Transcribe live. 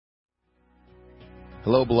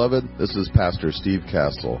Hello, beloved. This is Pastor Steve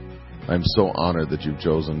Castle. I'm so honored that you've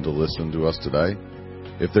chosen to listen to us today.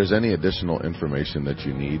 If there's any additional information that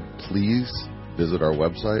you need, please visit our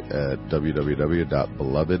website at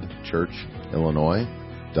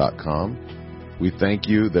www.belovedchurchillinois.com. We thank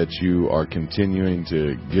you that you are continuing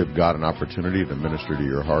to give God an opportunity to minister to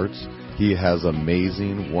your hearts. He has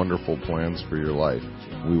amazing, wonderful plans for your life.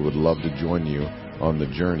 We would love to join you on the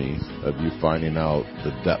journey of you finding out the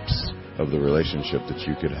depths of the relationship that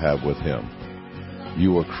you could have with Him.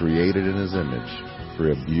 You were created in His image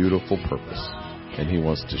for a beautiful purpose, and He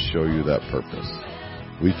wants to show you that purpose.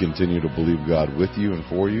 We continue to believe God with you and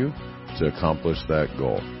for you to accomplish that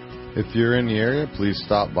goal. If you're in the area, please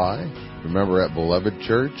stop by. Remember, at Beloved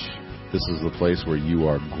Church, this is the place where you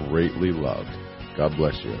are greatly loved. God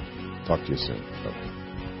bless you. Talk to you soon. Bye.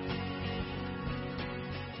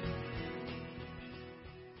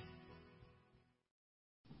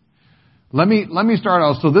 Let me start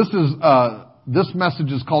out. So this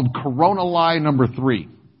message is called Corona Lie number 3.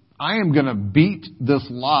 I am going to beat this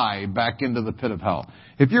lie back into the pit of hell.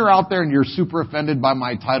 If you're out there and you're super offended by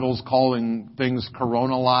my titles calling things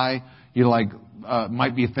Corona Lie, you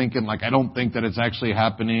might be thinking I don't think that it's actually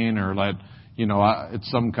happening, or that it's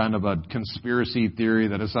some kind of a conspiracy theory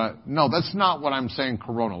that it's not. No, that's not what I'm saying.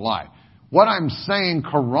 Corona Lie. What I'm saying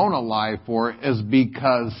Corona Lie for is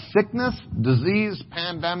because sickness, disease,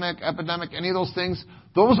 pandemic, epidemic, any of those things,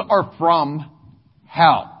 those are from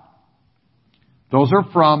hell. Those are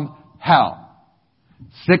from hell.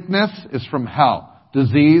 Sickness is from hell.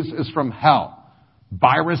 Disease is from hell.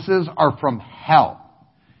 Viruses are from hell.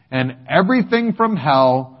 And everything from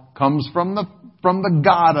hell comes from the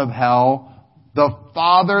God of hell, the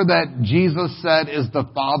Father that Jesus said is the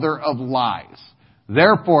father of lies.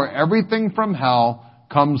 Therefore, everything from hell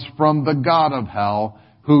comes from the God of hell,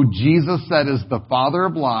 who Jesus said is the father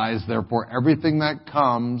of lies. Therefore, everything that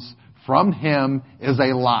comes from Him is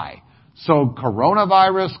a lie. So,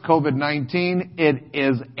 coronavirus, COVID-19, it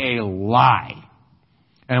is a lie.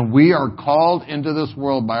 And we are called into this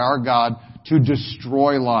world by our God to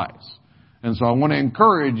destroy lies. And so I want to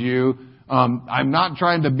encourage you, I'm not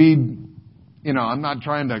trying to be... I'm not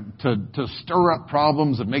trying to stir up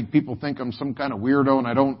problems and make people think I'm some kind of weirdo and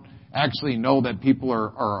I don't actually know that people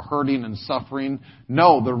are hurting and suffering.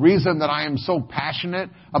 No, the reason that I am so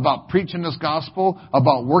passionate about preaching this gospel,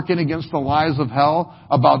 about working against the lies of hell,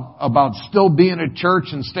 about still being a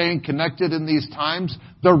church and staying connected in these times,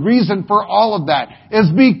 the reason for all of that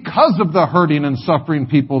is because of the hurting and suffering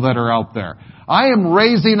people that are out there. I am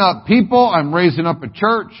raising up people, I'm raising up a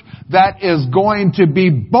church that is going to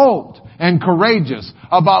be bold and courageous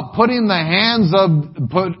about putting their hands,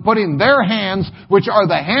 which are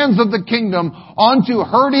the hands of the kingdom, onto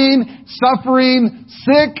hurting, suffering,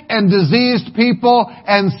 sick, and diseased people,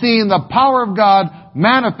 and seeing the power of God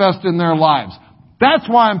manifest in their lives. That's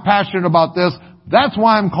why I'm passionate about this. That's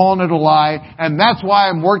why I'm calling it a lie, and that's why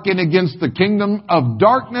I'm working against the kingdom of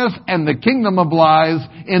darkness and the kingdom of lies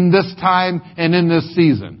in this time and in this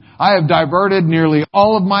season. I have diverted nearly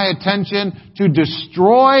all of my attention to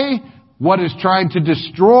destroy what is trying to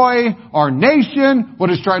destroy our nation, what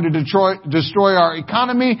is trying to destroy our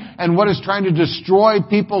economy, and what is trying to destroy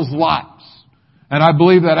people's lives. And I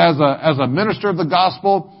believe that as a minister of the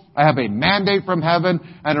gospel, I have a mandate from heaven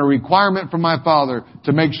and a requirement from my Father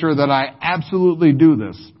to make sure that I absolutely do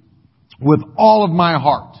this with all of my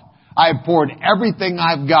heart. I have poured everything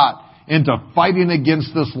I've got into fighting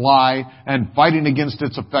against this lie and fighting against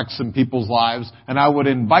its effects in people's lives. And I would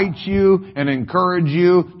invite you and encourage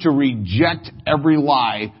you to reject every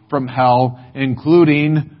lie from hell,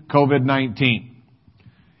 including COVID-19.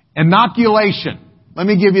 Inoculation. Let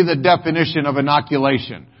me give you the definition of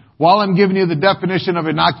inoculation. While I'm giving you the definition of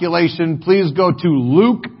inoculation, please go to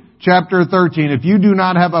Luke chapter 13. If you do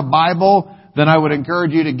not have a Bible, then I would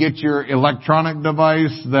encourage you to get your electronic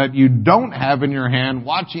device that you don't have in your hand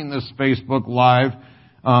watching this Facebook Live.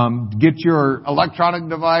 Get your electronic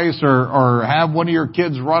device or have one of your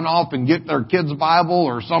kids run off and get their kid's Bible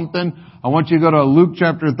or something. I want you to go to Luke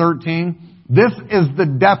chapter 13. This is the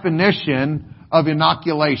definition of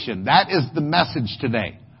inoculation. That is the message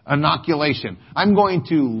today. Inoculation. I'm going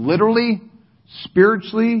to literally,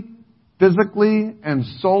 spiritually, physically, and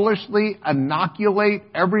soulishly inoculate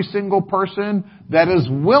every single person that is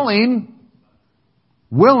willing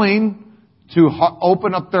to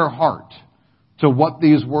open up their heart to what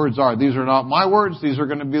these words are. These are not my words. These are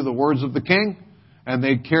going to be the words of the King, and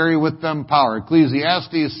they carry with them power.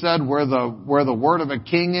 Ecclesiastes said, where the word of a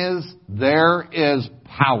king is, there is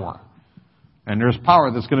power. And there's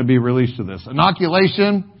power that's going to be released to this.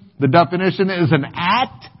 Inoculation, the definition is an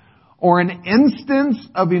act or an instance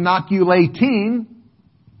of inoculating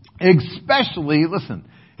especially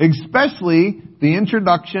the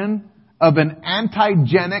introduction of an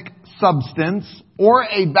antigenic substance or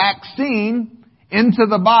a vaccine into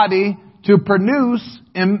the body to produce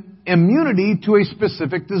immunity to a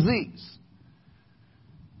specific disease.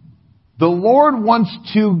 The Lord wants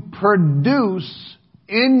to produce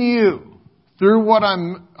in you, through what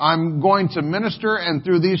I'm going to minister and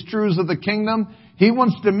through these truths of the kingdom, He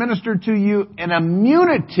wants to minister to you an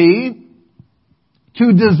immunity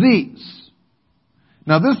to disease.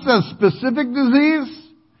 Now this says specific disease,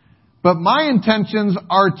 but my intentions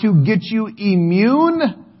are to get you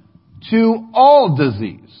immune to all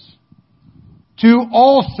disease, to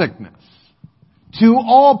all sickness, to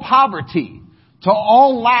all poverty, to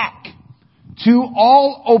all lack, to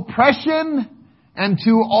all oppression, and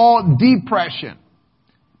to all depression.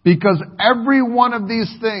 Because every one of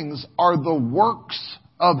these things are the works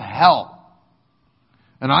of hell.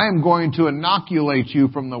 And I am going to inoculate you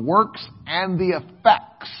from the works and the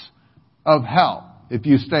effects of hell, if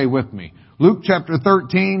you stay with me. Luke chapter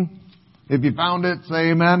 13, if you found it,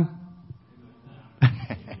 say amen.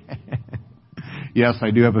 Yes,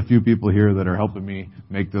 I do have a few people here that are helping me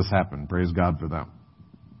make this happen. Praise God for them.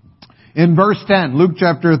 In verse 10, Luke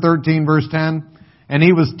chapter 13, verse 10, and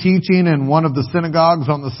he was teaching in one of the synagogues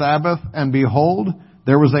on the Sabbath, and behold,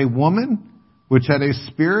 there was a woman which had a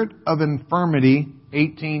spirit of infirmity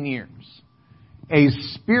 18 years. A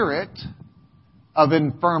spirit of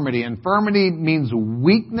infirmity. Infirmity means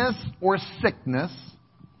weakness or sickness.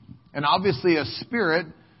 And obviously a spirit,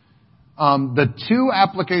 the two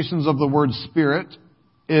applications of the word spirit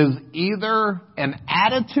is either an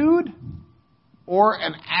attitude or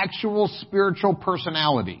an actual spiritual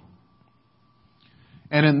personality.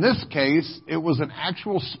 And in this case, it was an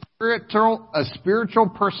actual spiritual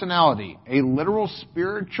personality, a literal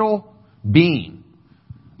spiritual being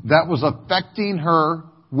that was affecting her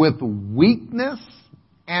with weakness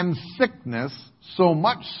and sickness, so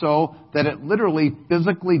much so that it literally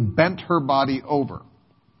physically bent her body over.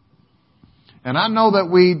 And I know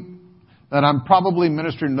that I'm probably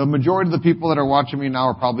ministering, the majority of the people that are watching me now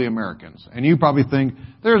are probably Americans. And you probably think,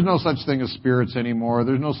 there's no such thing as spirits anymore.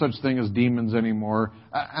 There's no such thing as demons anymore.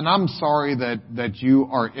 And I'm sorry that you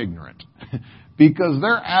are ignorant. Because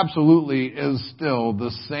there absolutely is still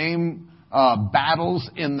the same battles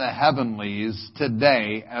in the heavenlies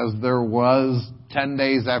today as there was 10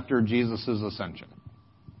 days after Jesus' ascension.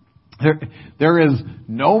 There is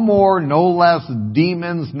no more, no less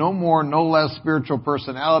demons, no more, no less spiritual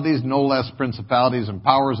personalities, no less principalities and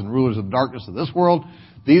powers and rulers of darkness of this world.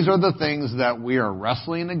 These are the things that we are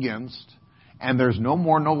wrestling against, and there's no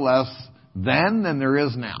more, no less then than there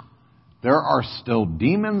is now. There are still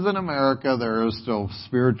demons in America. There are still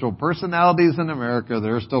spiritual personalities in America.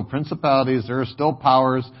 There are still principalities. There are still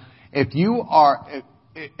powers. If you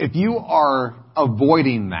are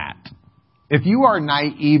avoiding that, if you are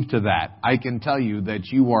naive to that, I can tell you that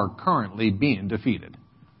you are currently being defeated.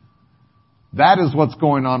 That is what's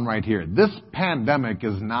going on right here. This pandemic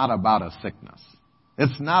is not about a sickness.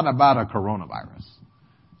 It's not about a coronavirus.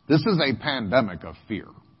 This is a pandemic of fear.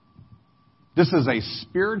 This is a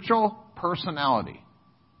spiritual personality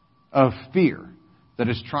of fear that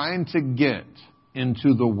is trying to get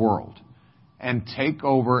into the world and take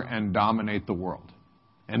over and dominate the world.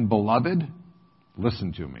 And beloved,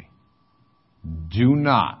 listen to me. Do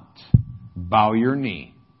not bow your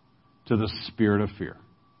knee to the spirit of fear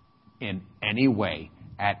in any way,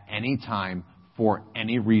 at any time, for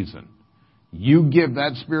any reason. You give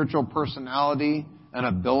that spiritual personality an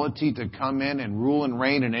ability to come in and rule and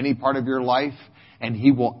reign in any part of your life, and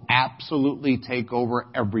he will absolutely take over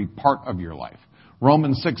every part of your life.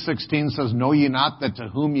 Romans 6:16 says, know ye not that to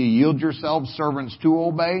whom ye yield yourselves servants to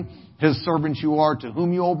obey, his servants you are to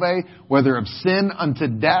whom you obey, whether of sin unto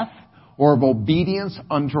death or of obedience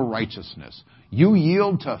unto righteousness. You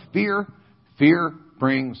yield to fear. Fear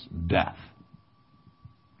brings death.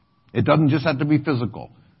 It doesn't just have to be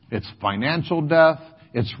physical. It's financial death.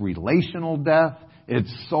 It's relational death.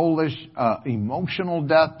 It's soulish, emotional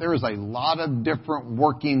death. There is a lot of different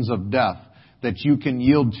workings of death that you can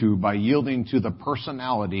yield to by yielding to the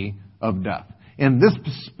personality of death. In this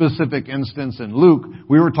specific instance in Luke,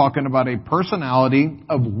 we were talking about a personality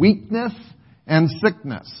of weakness and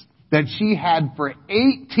sickness that she had for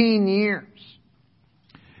 18 years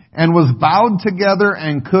and was bowed together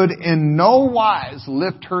and could in no wise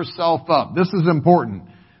lift herself up. This is important.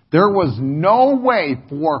 There was no way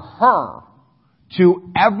for her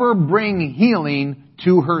to ever bring healing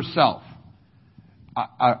to herself.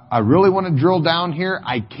 I really want to drill down here.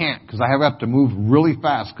 I can't because I have to move really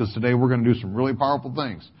fast because today we're going to do some really powerful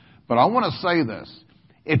things. But I want to say this.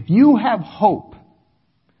 If you have hope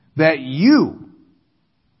that you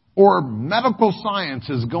or medical science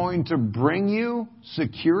is going to bring you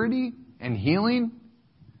security and healing,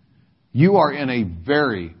 you are in a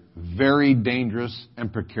very, very dangerous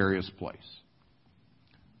and precarious place.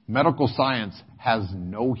 Medical science has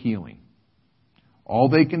no healing. All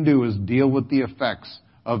they can do is deal with the effects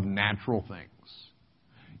of natural things.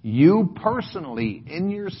 You personally, in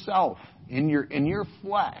yourself, in your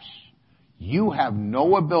flesh, you have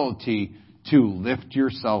no ability to lift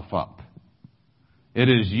yourself up. It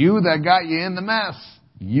is you that got you in the mess.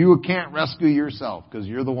 You can't rescue yourself because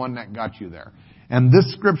you're the one that got you there. And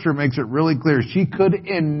this scripture makes it really clear. She could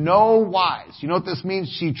in no wise. You know what this means?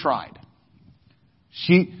 She tried.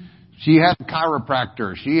 She had a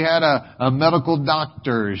chiropractor. She had a medical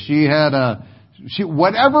doctor.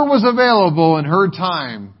 Whatever was available in her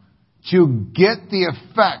time to get the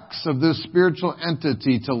effects of this spiritual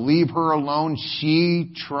entity to leave her alone,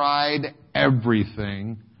 she tried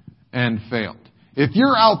everything and failed. If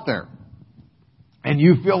you're out there and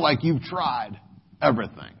you feel like you've tried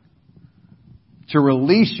everything to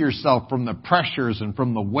release yourself from the pressures and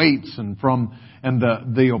from the weights and from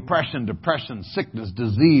the oppression, depression, sickness,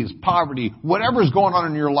 disease, poverty, whatever's going on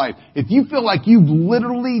in your life, if you feel like you've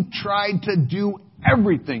literally tried to do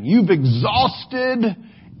everything, you've exhausted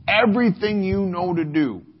everything you know to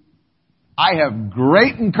do, I have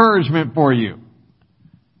great encouragement for you.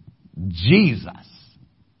 Jesus.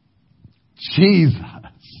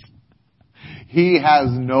 He has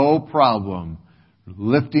no problem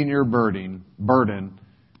lifting your burden,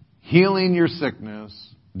 healing your sickness,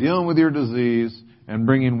 dealing with your disease, and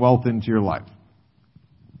bringing wealth into your life.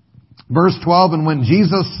 Verse 12, and when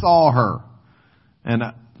Jesus saw her, and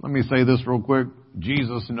let me say this real quick,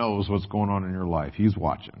 Jesus knows what's going on in your life. He's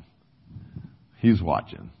watching. He's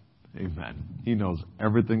watching. Amen. He knows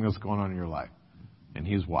everything that's going on in your life, and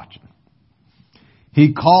He's watching.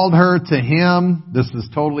 He called her to Him. This is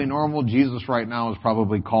totally normal. Jesus right now is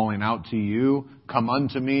probably calling out to you. Come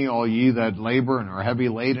unto me, all ye that labor and are heavy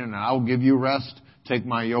laden, and I will give you rest. Take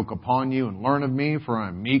my yoke upon you and learn of me, for I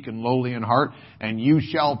am meek and lowly in heart, and you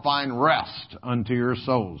shall find rest unto your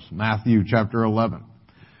souls. Matthew chapter 11.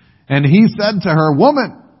 And He said to her,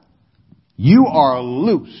 Woman, you are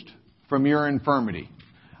loosed from your infirmity.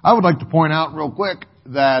 I would like to point out real quick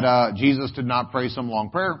that Jesus did not pray some long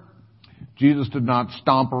prayer. Jesus did not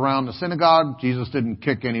stomp around the synagogue. Jesus didn't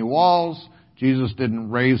kick any walls. Jesus didn't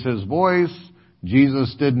raise His voice.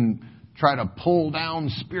 Jesus didn't try to pull down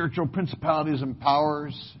spiritual principalities and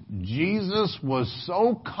powers. Jesus was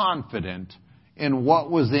so confident in what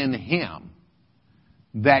was in Him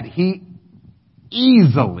that He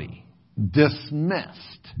easily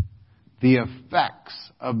dismissed the effects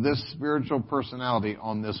of this spiritual personality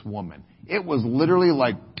on this woman. It was literally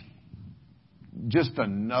like just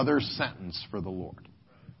another sentence for the Lord.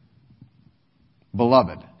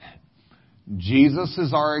 Beloved, Jesus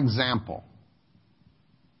is our example.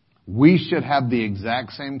 We should have the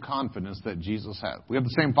exact same confidence that Jesus had. We have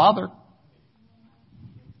the same Father.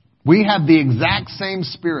 We have the exact same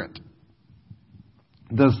Spirit.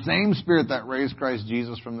 The same Spirit that raised Christ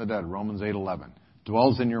Jesus from the dead, Romans 8:11,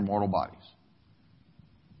 dwells in your mortal bodies.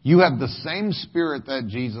 You have the same Spirit that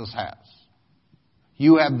Jesus has.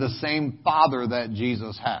 You have the same Father that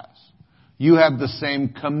Jesus has. You have the same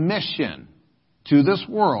commission to this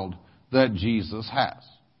world that Jesus has.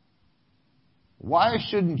 Why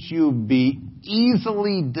shouldn't you be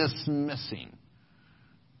easily dismissing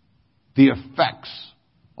the effects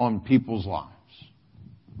on people's lives?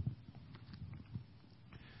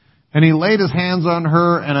 And He laid His hands on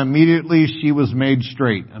her, and immediately she was made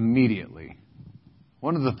straight. Immediately.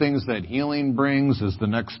 One of the things that healing brings is the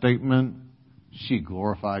next statement. She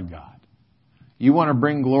glorified God. You want to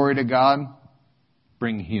bring glory to God?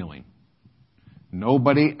 Bring healing.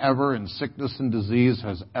 Nobody ever in sickness and disease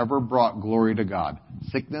has ever brought glory to God.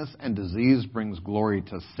 Sickness and disease brings glory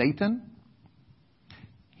to Satan.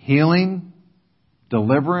 Healing,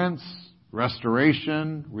 deliverance,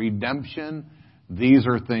 restoration, redemption, these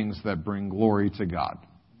are things that bring glory to God.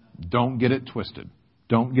 Don't get it twisted.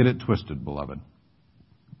 Don't get it twisted, beloved.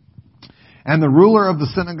 And the ruler of the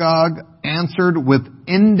synagogue answered with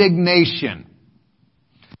indignation.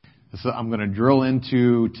 So I'm going to drill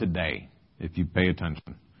into today, if you pay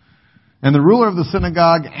attention. And the ruler of the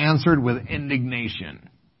synagogue answered with indignation,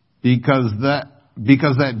 because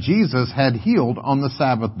that Jesus had healed on the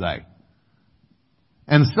Sabbath day.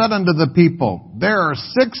 And said unto the people, there are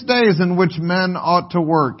 6 days in which men ought to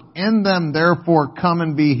work. In them therefore come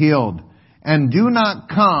and be healed. And do not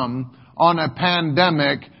come on a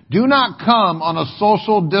pandemic. Do not come on a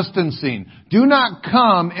social distancing. Do not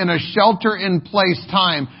come in a shelter-in-place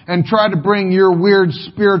time and try to bring your weird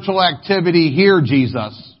spiritual activity here,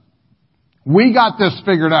 Jesus. We got this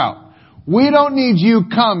figured out. We don't need you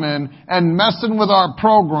coming and messing with our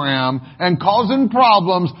program and causing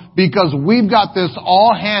problems because we've got this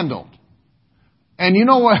all handled. And you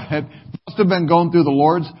know what? Must have been going through the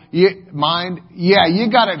Lord's mind. Yeah,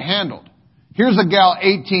 you got it handled. Here's a gal,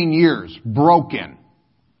 18 years, broken.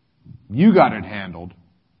 You got it handled.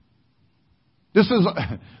 This is,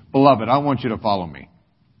 beloved, I want you to follow me.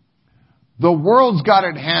 The world's got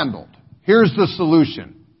it handled. Here's the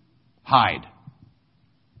solution. Hide.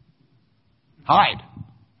 Hide.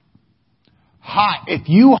 Hide. If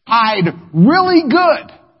you hide really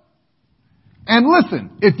good, and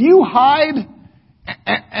listen, if you hide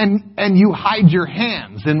and you hide your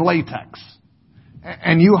hands in latex,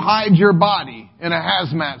 and you hide your body in a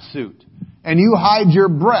hazmat suit, and you hide your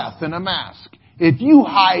breath in a mask, if you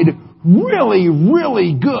hide really,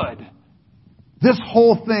 really good, this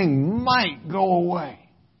whole thing might go away.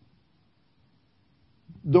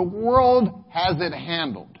 The world has it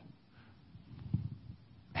handled.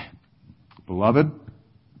 Beloved,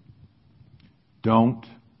 don't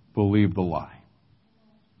believe the lie.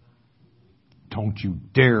 Don't you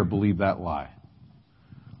dare believe that lie.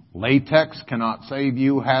 Latex cannot save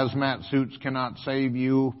you. Hazmat suits cannot save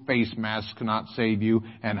you. Face masks cannot save you.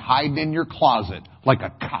 And hiding in your closet like a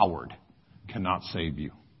coward cannot save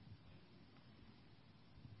you.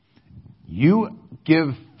 You give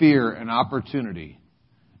fear an opportunity,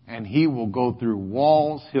 and he will go through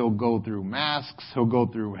walls, he'll go through masks, he'll go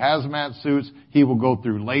through hazmat suits, he will go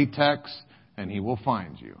through latex, and he will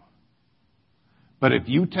find you. But if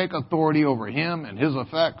you take authority over him and his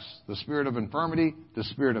effects, the spirit of infirmity, the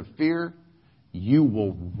spirit of fear, you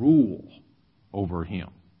will rule over him.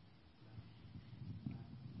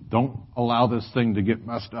 Don't allow this thing to get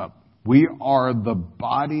messed up. We are the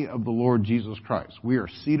body of the Lord Jesus Christ. We are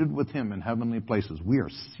seated with him in heavenly places. We are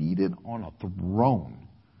seated on a throne.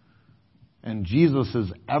 And Jesus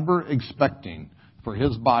is ever expecting for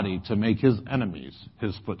his body to make his enemies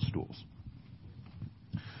his footstools.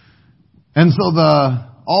 And so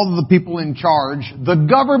all of the people in charge, the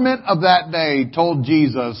government of that day told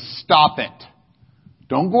Jesus, stop it.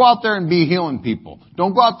 Don't go out there and be healing people.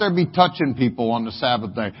 Don't go out there and be touching people on the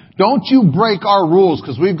Sabbath day. Don't you break our rules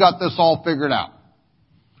because we've got this all figured out.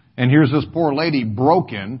 And here's this poor lady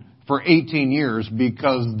broken for 18 years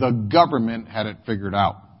because the government had it figured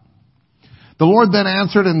out. The Lord then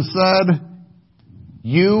answered and said,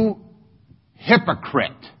 you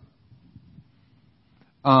hypocrite.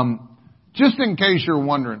 Just in case you're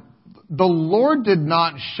wondering, the Lord did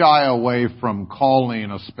not shy away from calling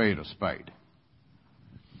a spade a spade.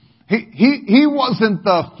 He wasn't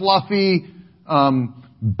the fluffy,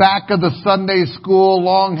 back of the Sunday school,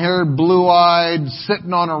 long-haired, blue-eyed,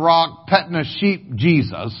 sitting on a rock, petting a sheep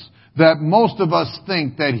Jesus that most of us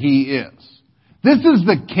think that he is. This is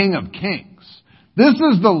the King of Kings. This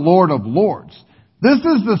is the Lord of Lords. This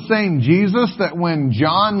is the same Jesus that when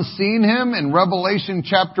John seen him in Revelation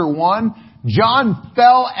chapter 1, John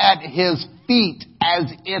fell at his feet as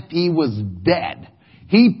if he was dead.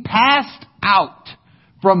 He passed out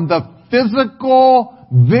from the physical,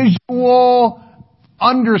 visual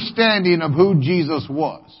understanding of who Jesus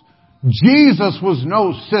was. Jesus was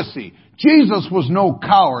no sissy. Jesus was no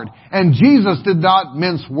coward. And Jesus did not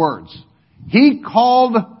mince words. He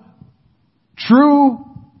called true,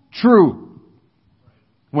 true.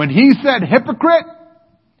 When he said hypocrite,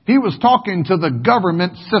 he was talking to the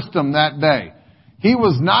government system that day. He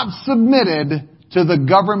was not submitted to the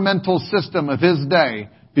governmental system of his day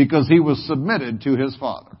because he was submitted to his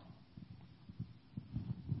Father.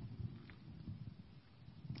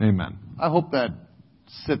 Amen. I hope that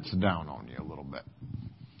sits down on you a little bit.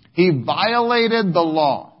 He violated the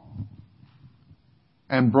law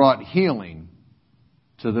and brought healing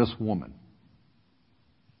to this woman.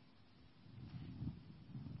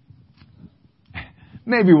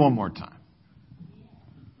 Maybe one more time.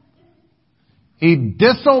 He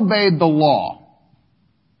disobeyed the law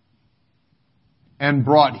and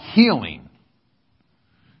brought healing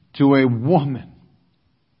to a woman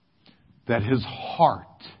that his heart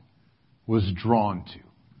was drawn to.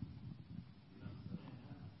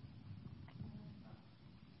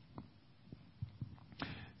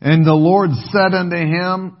 And the Lord said unto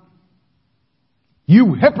him,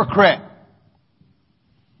 you hypocrite!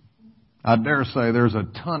 I dare say there's a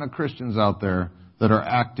ton of Christians out there that are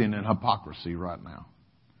acting in hypocrisy right now.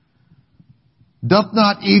 Doth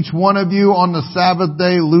not each one of you on the Sabbath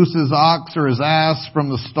day loose his ox or his ass from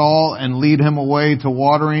the stall and lead him away to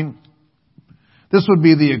watering? This would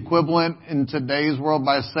be the equivalent in today's world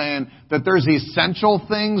by saying that there's essential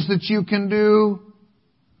things that you can do,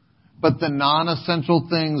 but the non-essential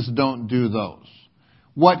things, don't do those.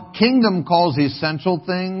 What kingdom calls essential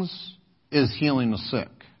things is healing the sick.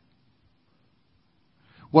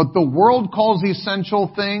 What the world calls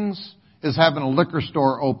essential things is having a liquor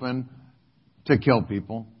store open to kill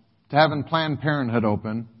people, to having Planned Parenthood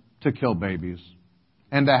open to kill babies,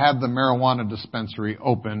 and to have the marijuana dispensary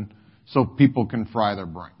open so people can fry their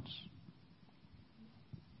brains.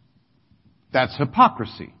 That's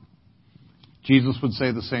hypocrisy. Jesus would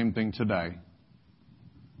say the same thing today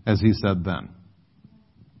as he said then.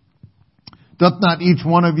 Doth not each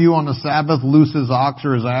one of you on the Sabbath loose his ox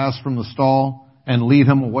or his ass from the stall and lead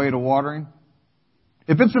him away to watering?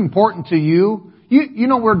 If it's important to you, you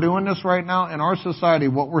know we're doing this right now in our society.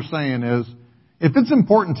 What we're saying is, if it's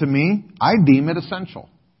important to me, I deem it essential.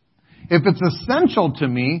 If it's essential to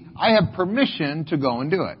me, I have permission to go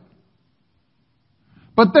and do it.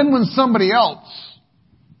 But then when somebody else,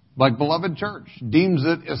 like Beloved Church, deems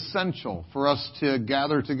it essential for us to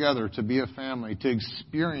gather together, to be a family, to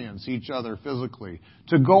experience each other physically,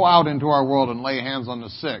 to go out into our world and lay hands on the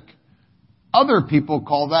sick, other people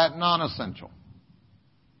call that non-essential.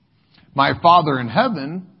 My Father in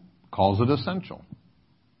heaven calls it essential.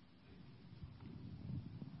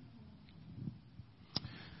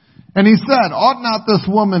 And he said, ought not this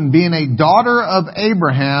woman, being a daughter of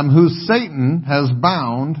Abraham, who Satan has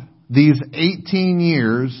bound these 18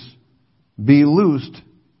 years, be loosed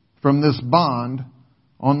from this bond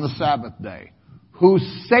on the Sabbath day? Who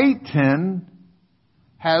Satan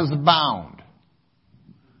has bound.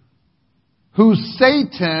 Who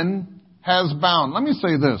Satan has bound. Let me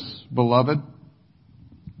say this, beloved.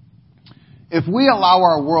 If we allow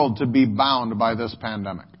our world to be bound by this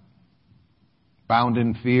pandemic, bound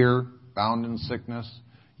in fear, bound in sickness,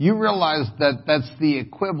 you realize that that's the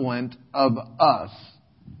equivalent of us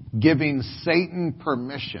giving Satan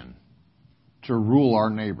permission to rule our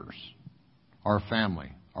neighbors, our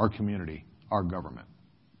family, our community, our government.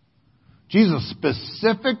 Jesus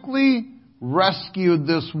specifically rescued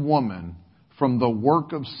this woman from the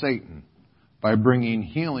work of Satan by bringing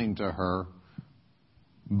healing to her,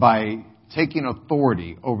 by taking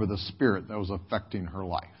authority over the spirit that was affecting her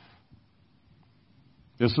life.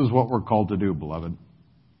 This is what we're called to do, beloved.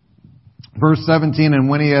 Verse 17, and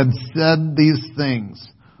when he had said these things,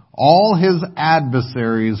 all his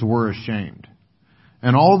adversaries were ashamed,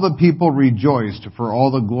 and all the people rejoiced for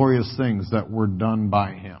all the glorious things that were done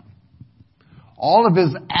by him. All of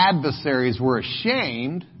his adversaries were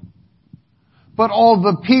ashamed, but all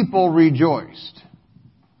the people rejoiced.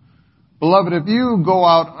 Beloved, if you go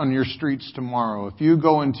out on your streets tomorrow, if you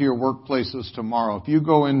go into your workplaces tomorrow, if you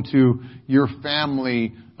go into your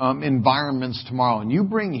family environments tomorrow, and you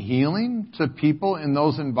bring healing to people in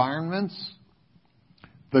those environments,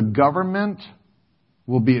 the government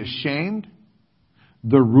will be ashamed,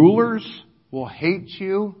 the rulers will hate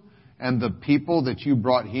you, and the people that you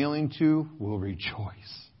brought healing to will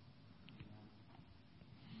rejoice.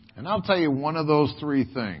 And I'll tell you, one of those three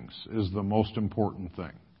things is the most important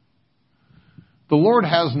thing. The Lord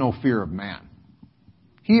has no fear of man.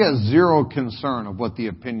 He has zero concern of what the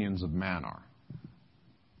opinions of man are.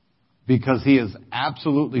 Because He is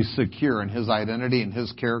absolutely secure in His identity and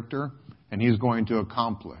His character, and He's going to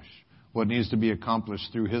accomplish what needs to be accomplished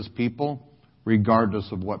through His people,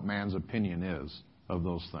 regardless of what man's opinion is of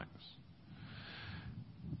those things.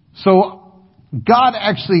 So, God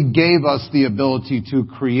actually gave us the ability to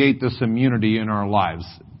create this immunity in our lives.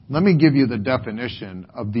 Let me give you the definition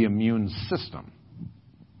of the immune system.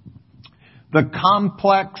 The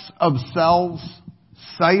complex of cells,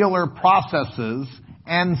 cellular processes,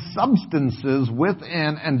 and substances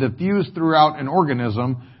within and diffused throughout an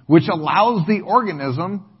organism, which allows the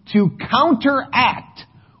organism to counteract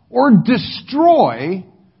or destroy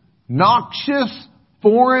noxious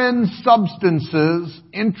foreign substances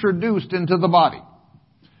introduced into the body.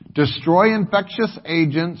 Destroy infectious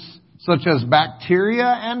agents such as bacteria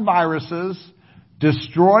and viruses,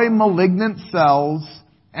 destroy malignant cells,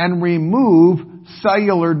 and remove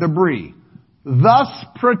cellular debris, thus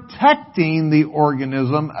protecting the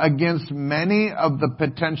organism against many of the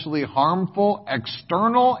potentially harmful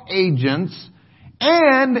external agents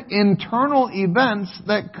and internal events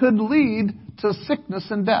that could lead to sickness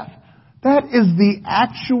and death. That is the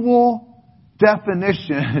actual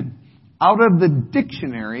definition out of the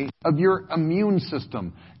dictionary of your immune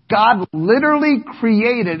system. God literally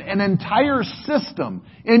created an entire system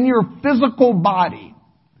in your physical body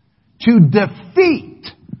to defeat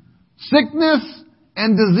sickness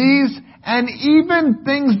and disease and even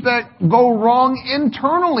things that go wrong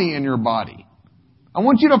internally in your body. I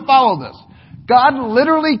want you to follow this. God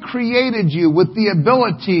literally created you with the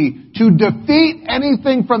ability to defeat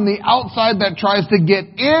anything from the outside that tries to get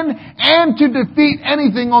in and to defeat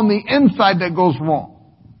anything on the inside that goes wrong.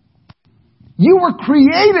 You were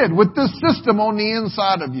created with this system on the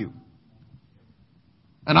inside of you.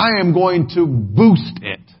 And I am going to boost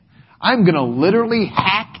it. I'm going to literally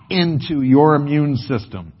hack into your immune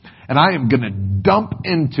system. And I am going to dump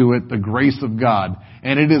into it the grace of God.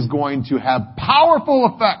 And it is going to have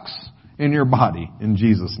powerful effects in your body in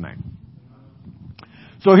Jesus' name.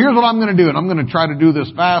 So here's what I'm going to do. And I'm going to try to do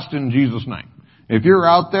this fast in Jesus' name. If you're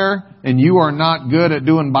out there and you are not good at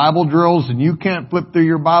doing Bible drills and you can't flip through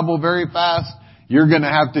your Bible very fast, you're going to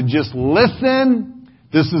have to just listen.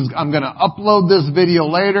 I'm going to upload this video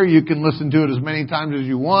later. You can listen to it as many times as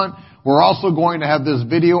you want. We're also going to have this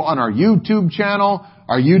video on our YouTube channel.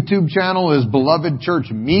 Our YouTube channel is Beloved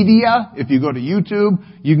Church Media. If you go to YouTube,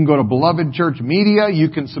 you can go to Beloved Church Media. You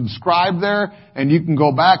can subscribe there, and you can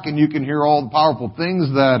go back and you can hear all the powerful things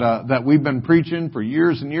that we've been preaching for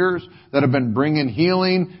years and years that have been bringing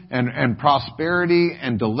healing and prosperity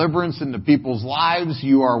and deliverance into people's lives.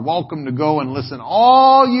 You are welcome to go and listen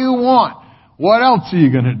all you want. What else are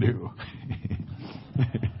you going to do?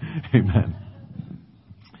 Amen.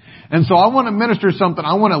 And so I want to minister something.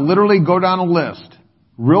 I want to literally go down a list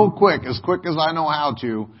real quick as I know how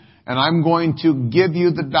to, and I'm going to give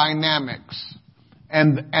you the dynamics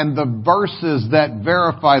and the verses that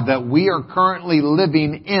verify that we are currently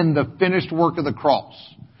living in the finished work of the cross.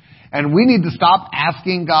 And we need to stop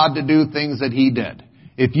asking God to do things that He did.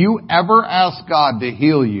 If you ever ask God to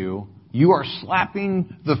heal you, you are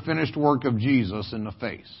slapping the finished work of Jesus in the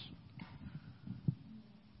face.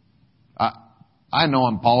 I know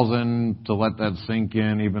I'm pausing to let that sink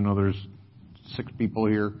in, even though there's 6 people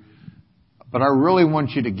here. But I really want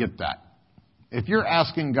you to get that. If you're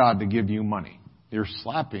asking God to give you money, you're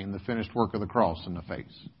slapping the finished work of the cross in the face.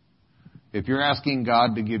 If you're asking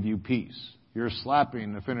God to give you peace, you're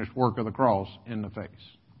slapping the finished work of the cross in the face.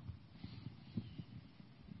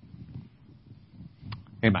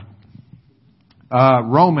 Amen.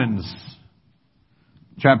 Romans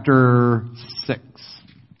chapter 6.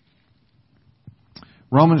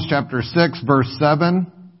 Romans chapter 6, verse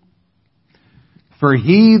 7. For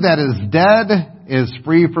he that is dead is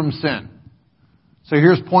free from sin. So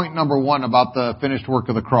here's point number 1 about the finished work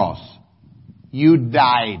of the cross. You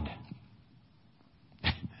died.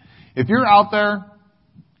 If you're out there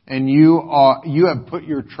and you have put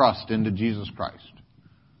your trust into Jesus Christ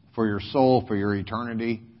for your soul, for your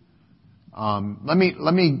eternity, let me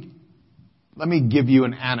give you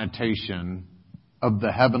an annotation of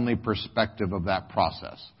the heavenly perspective of that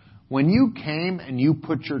process. When you came and you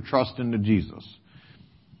put your trust into Jesus,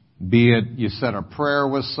 be it you said a prayer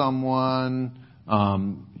with someone,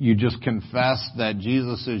 you just confessed that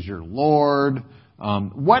Jesus is your Lord,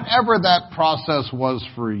 whatever that process was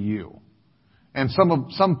for you. And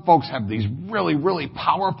some folks have these really, really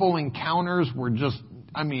powerful encounters where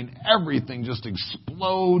everything just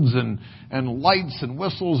explodes and lights and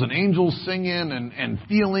whistles and angels singing and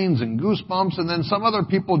feelings and goosebumps. And then some other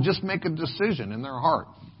people just make a decision in their heart.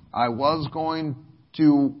 I was going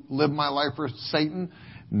to live my life for Satan.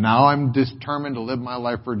 Now I'm determined to live my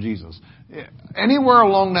life for Jesus. Anywhere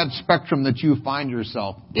along that spectrum that you find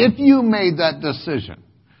yourself, if you made that decision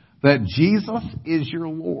that Jesus is your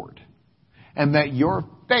Lord and that your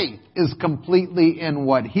faith is completely in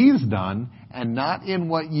what He's done and not in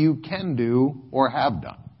what you can do or have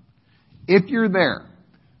done. If you're there,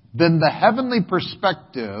 then the heavenly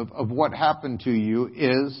perspective of what happened to you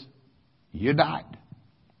is you died.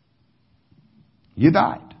 You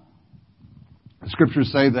died. The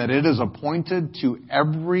scriptures say that it is appointed to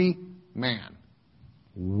every man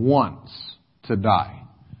once to die,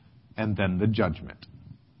 and then the judgment.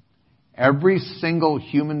 Every single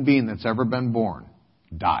human being that's ever been born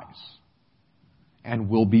dies and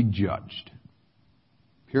will be judged.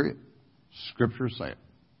 Period. Scriptures say it.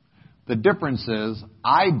 The difference is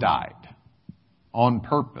I died on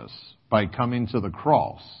purpose by coming to the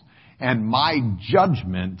cross, and my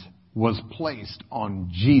judgment was placed on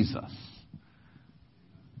Jesus.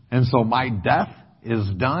 And so my death is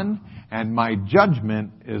done, and my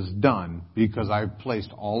judgment is done because I've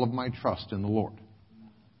placed all of my trust in the Lord.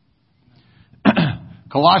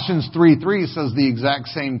 Colossians 3:3 says the exact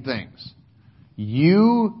same things.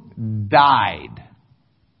 You died,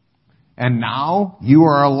 and now you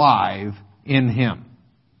are alive in Him.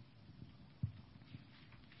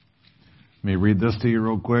 Let me read this to you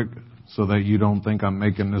real quick so that you don't think I'm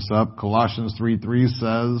making this up. Colossians 3:3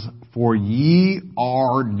 says, for ye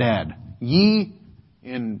are dead. Ye,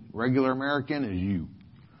 in regular American, is you.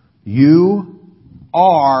 You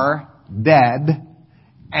are dead,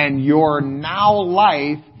 and your now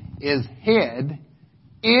life is hid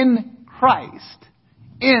in Christ,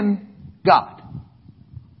 in God.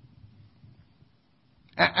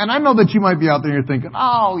 And I know that you might be out there and you're thinking,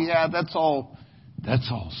 oh yeah, that's all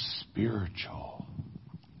spiritual.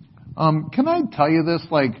 Can I tell you this?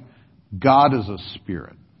 Like, God is a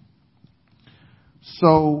spirit.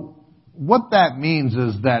 So what that means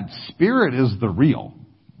is that spirit is the real.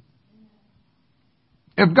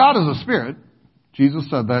 If God is a spirit, Jesus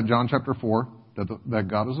said that, John chapter 4, that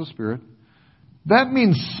God is a spirit, that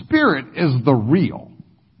means spirit is the real.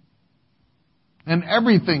 And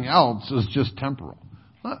everything else is just temporal.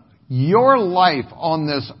 Your life on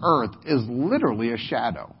this earth is literally a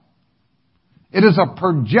shadow. It is a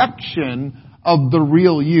projection of the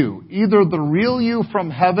real you. Either the real you from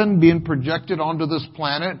heaven being projected onto this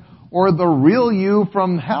planet, or the real you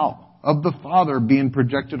from hell of the Father being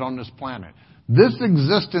projected on this planet. This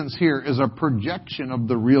existence here is a projection of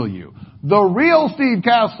the real you. The real Steve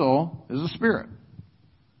Castle is a spirit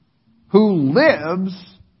who lives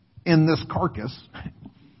in this carcass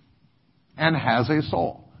and has a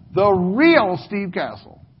soul. The real Steve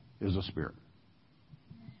Castle is a spirit.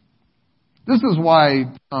 This is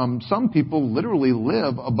why some people literally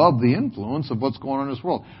live above the influence of what's going on in this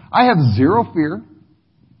world. I have zero fear.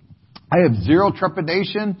 I have zero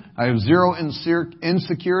trepidation. I have zero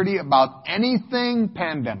insecurity about anything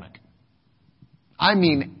pandemic. I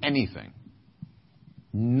mean anything.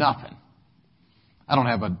 Nothing. I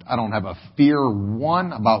don't have a fear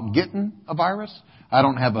one about getting a virus. I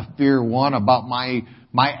don't have a fear one about my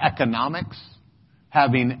economics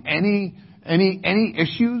having any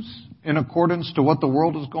issues in accordance to what the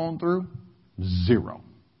world is going through. Zero.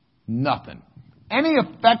 Nothing. Any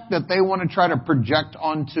effect that they want to try to project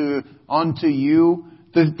onto you,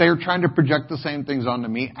 they're trying to project the same things onto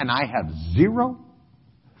me, and I have zero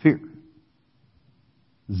fear.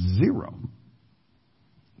 Zero.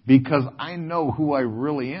 Because I know who I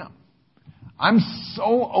really am. I'm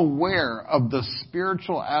so aware of the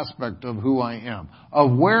spiritual aspect of who I am,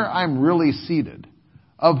 of where I'm really seated,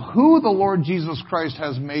 of who the Lord Jesus Christ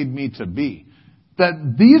has made me to be,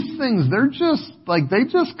 that these things, they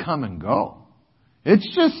just come and go. It's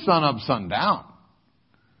just sun up, sun down.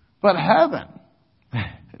 But heaven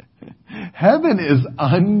is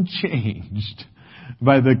unchanged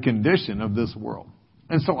by the condition of this world.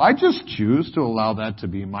 And so I just choose to allow that to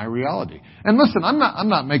be my reality. And listen, I'm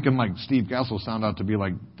not making like Steve Castle sound out to be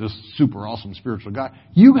like this super awesome spiritual guy.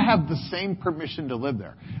 You have the same permission to live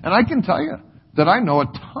there. And I can tell you that I know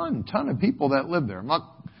a ton of people that live there. I'm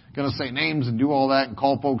not going to say names and do all that and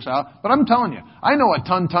call folks out, but I'm telling you, I know a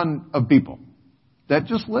ton of people that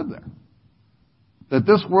just live there. That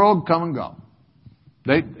this world come and go.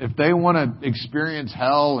 If they want to experience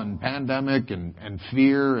hell and pandemic and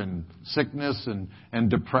fear and sickness and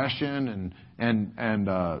depression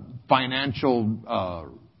and financial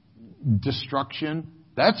destruction,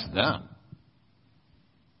 that's them.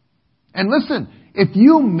 And listen, if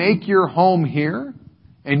you make your home here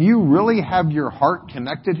and you really have your heart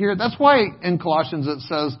connected here, that's why in Colossians it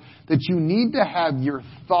says that you need to have your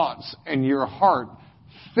thoughts and your heart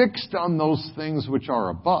fixed on those things which are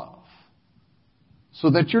above, so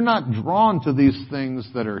that you're not drawn to these things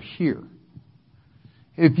that are here.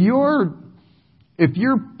 If your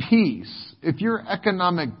peace, if your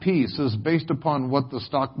economic peace is based upon what the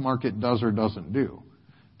stock market does or doesn't do,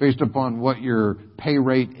 based upon what your pay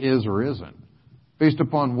rate is or isn't, based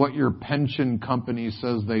upon what your pension company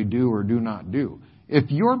says they do or do not do, if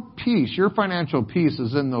your peace, your financial peace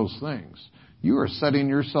is in those things, you are setting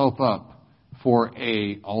yourself up for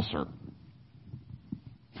a ulcer.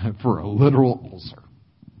 For a literal ulcer.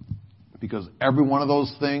 Because every one of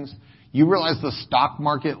those things, you realize the stock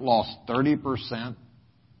market lost 30%?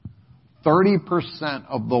 30%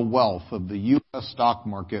 of the wealth of the U.S. stock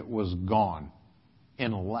market was gone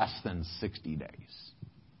in less than 60 days.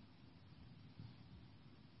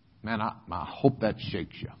 Man, I hope that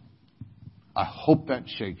shakes you. I hope that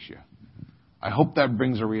shakes you. I hope that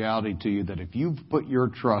brings a reality to you that if you've put your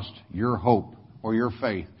trust, your hope, or your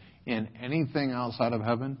faith in anything outside of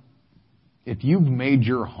heaven, if you've made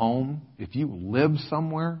your home, if you live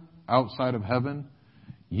somewhere outside of heaven,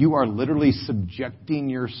 you are literally subjecting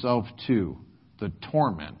yourself to the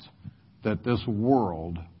torment that this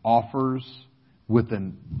world offers with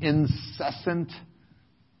an incessant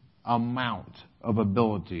amount of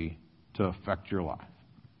ability to affect your life.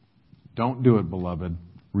 Don't do it, beloved.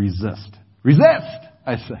 Resist. Resist,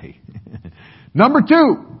 I say. Number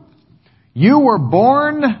 2, you were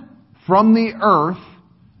born from the earth,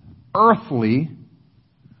 earthly,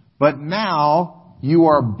 but now you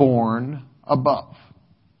are born above.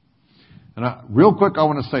 And real quick, I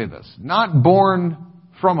want to say this. Not born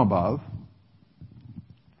from above,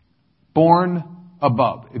 born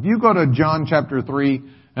above. If you go to John chapter 3,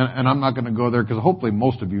 and I'm not going to go there because hopefully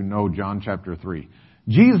most of you know John chapter 3.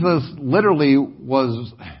 Jesus literally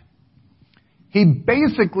he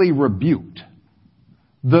basically rebuked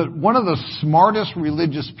one of the smartest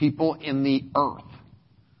religious people in the earth.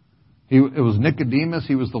 It was Nicodemus.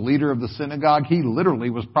 He was the leader of the synagogue. He literally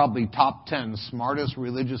was probably top 10 smartest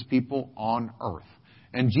religious people on earth.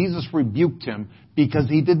 And Jesus rebuked him because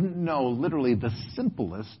he didn't know literally the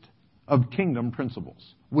simplest of kingdom principles,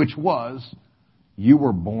 which was, you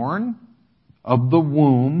were born of the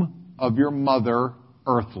womb of your mother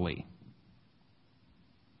earthly.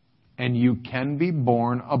 And you can be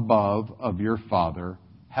born above of your Father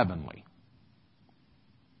heavenly.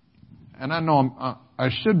 And I know I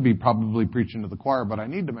should be probably preaching to the choir, but I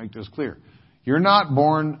need to make this clear. You're not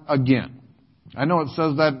born again. I know it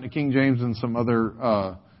says that in the King James and some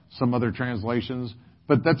other translations,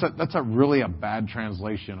 but that's really a bad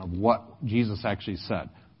translation of what Jesus actually said.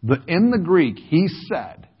 In the Greek, he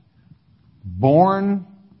said, born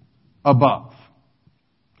above.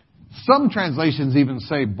 Some translations even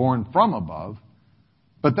say born from above,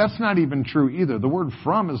 but that's not even true either. The word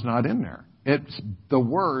from is not in there. It's the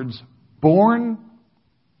words born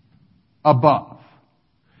above.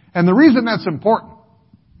 And the reason that's important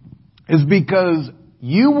is because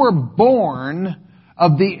you were born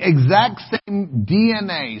of the exact same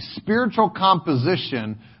DNA, spiritual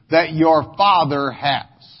composition that your father has.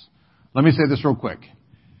 Let me say this real quick.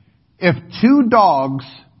 If two dogs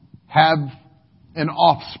have an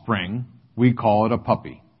offspring, we call it a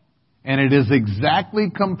puppy. And it is exactly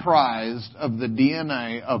comprised of the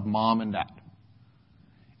DNA of mom and dad.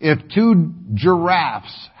 If two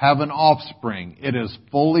giraffes have an offspring, it is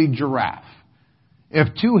fully giraffe.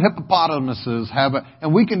 If two hippopotamuses have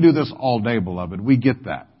and we can do this all day, beloved, we get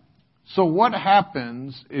that. So what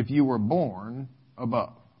happens if you were born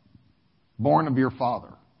above? Born of your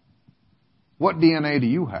father? What DNA do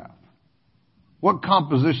you have? What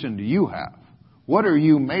composition do you have? What are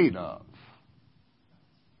you made of?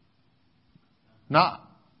 Now,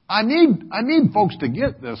 I need folks to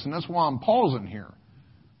get this, and that's why I'm pausing here.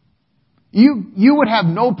 You would have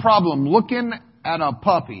no problem looking at a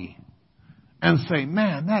puppy and say,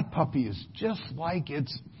 man, that puppy is just like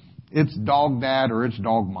its dog dad or its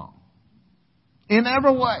dog mom. In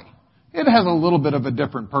every way. It has a little bit of a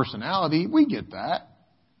different personality. We get that.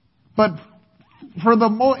 But for the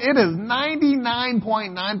it is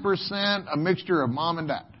 99.9% a mixture of mom and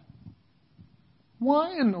dad.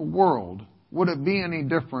 Why in the world would it be any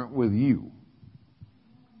different with you?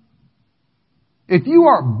 If you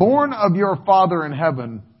are born of your Father in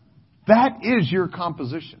heaven, that is your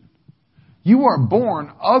composition. You are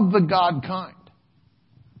born of the God kind.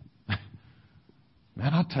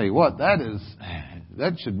 Man, I'll tell you what, that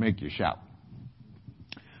should make you shout.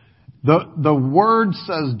 The word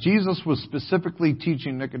says Jesus was specifically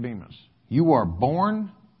teaching Nicodemus, you are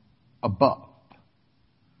born above.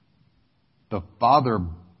 The Father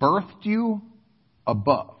birthed you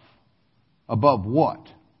above. Above what?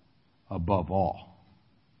 Above all.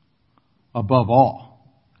 Above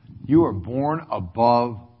all. You are born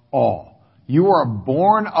above all. You are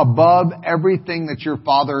born above everything that your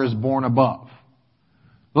Father is born above.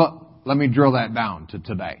 Look, let me drill that down to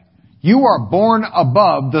today. You are born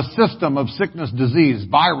above the system of sickness, disease,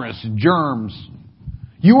 virus, germs.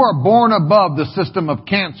 You are born above the system of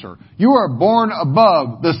cancer. You are born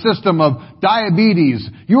above the system of diabetes.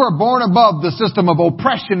 You are born above the system of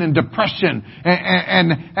oppression and depression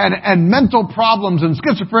and mental problems and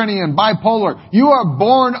schizophrenia and bipolar. You are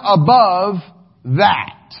born above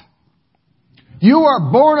that. You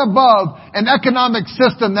are born above an economic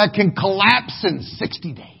system that can collapse in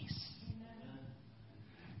 60 days.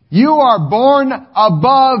 You are born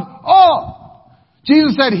above all.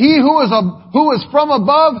 Jesus said, he who is from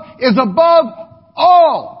above is above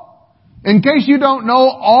all. In case you don't know,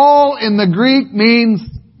 all in the Greek means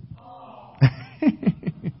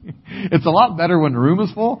it's a lot better when the room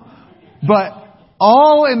is full. But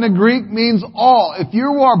all in the Greek means all. If you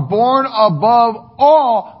are born above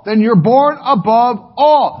all, then you're born above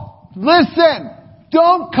all. Listen,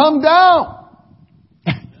 don't come down.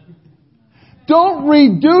 Don't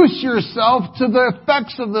reduce yourself to the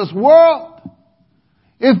effects of this world.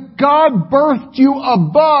 If God birthed you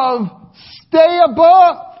above, stay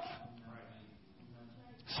above.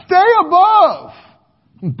 Stay above.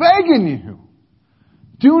 I'm begging you.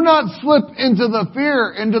 Do not slip into the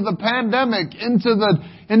fear, into the pandemic, into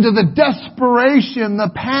the desperation,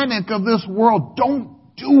 the panic of this world. Don't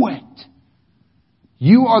do it.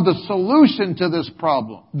 You are the solution to this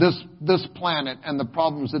problem, this planet and the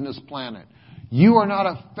problems in this planet. You are not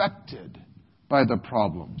affected by the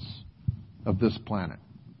problems of this planet.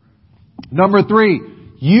 Number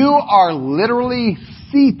 3, you are literally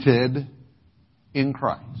seated in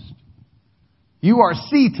Christ. You are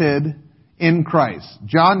seated in Christ.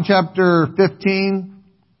 John chapter 15.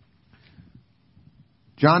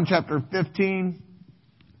 John chapter 15.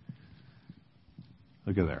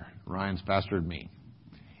 Look at there. Ryan's faster than me.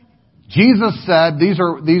 Jesus said,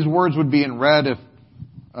 these words would be in red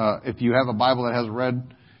if you have a Bible that has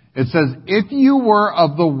red. It says, if you were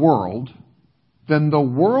of the world, then the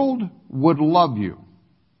world would love you.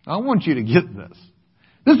 I want you to get this.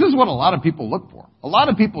 This is what a lot of people look for. A lot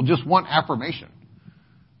of people just want affirmation.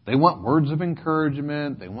 They want words of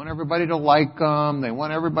encouragement. They want everybody to like them. They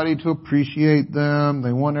want everybody to appreciate them.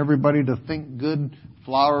 They want everybody to think good,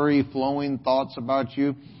 flowery, flowing thoughts about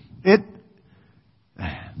you.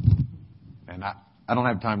 And I don't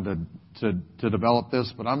have time to develop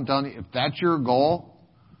this, but I'm telling you, if that's your goal,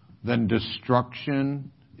 then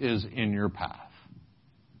destruction is in your path.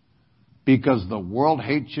 Because the world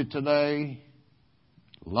hates you today,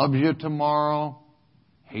 loves you tomorrow,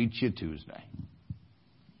 hates you Tuesday.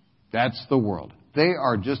 That's the world. They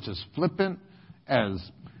are just as flippant,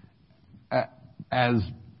 as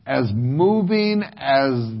moving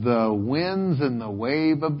as the winds and the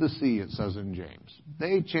wave of the sea, it says in James.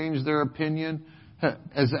 They change their opinion.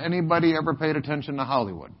 Has anybody ever paid attention to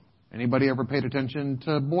Hollywood? Anybody ever paid attention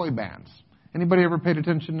to boy bands? Anybody ever paid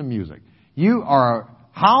attention to music?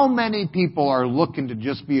 How many people are looking to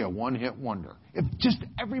just be a one-hit wonder? If just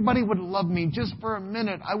everybody would love me just for a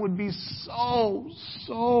minute, I would be so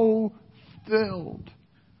filled.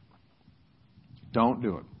 Don't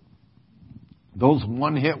do it. Those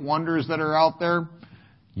one-hit wonders that are out there,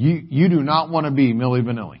 you do not want to be Milli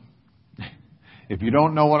Vanilli. If you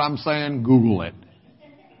don't know what I'm saying, Google it.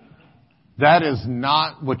 That is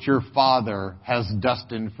not what your Father has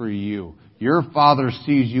destined for you. Your Father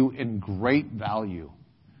sees you in great value.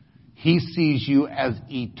 He sees you as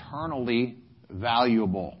eternally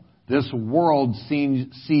valuable. This world sees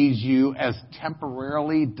you as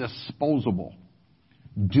temporarily disposable.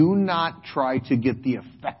 Do not try to get the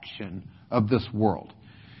affection of this world.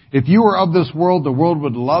 If you were of this world, the world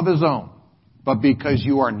would love his own. But because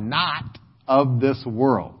you are not of this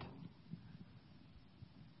world,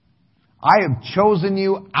 I have chosen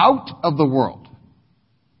you out of the world.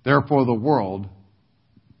 Therefore, the world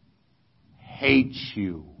hates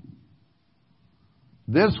you.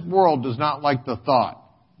 This world does not like the thought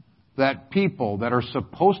that people that are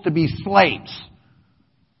supposed to be slaves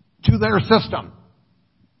to their system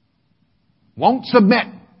won't submit.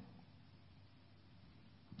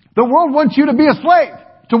 The world wants you to be a slave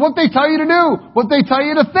to what they tell you to do, what they tell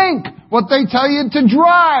you to think, what they tell you to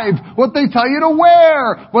drive, what they tell you to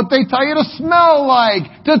wear, what they tell you to smell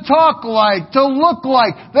like, to talk like, to look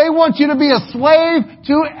like. They want you to be a slave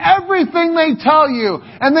to everything they tell you.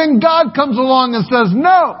 And then God comes along and says,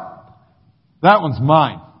 no, that one's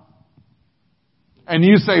mine. And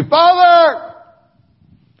you say, Father!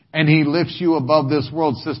 And He lifts you above this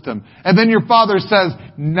world system. And then your Father says,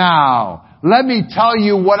 now, let me tell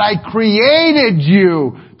you what I created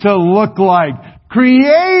you to look like.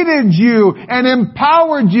 Created you and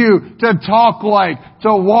empowered you to talk like,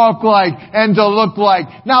 to walk like, and to look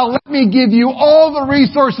like. Now let me give you all the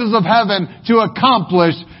resources of heaven to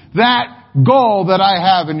accomplish that goal that I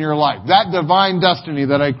have in your life. That divine destiny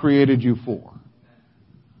that I created you for.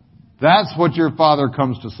 That's what your Father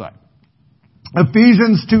comes to say.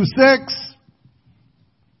 Ephesians 2:6.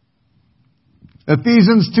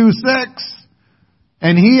 Ephesians 2:6.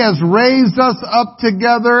 And He has raised us up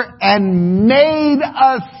together and made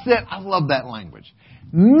us sit. I love that language.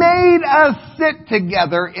 Made us sit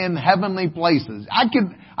together in heavenly places.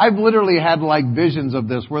 I've literally had like visions of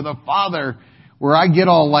this where the Father, where I get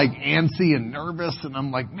all like antsy and nervous and I'm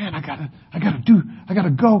like, man, I gotta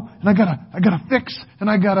go and I gotta fix and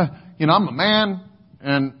I'm a man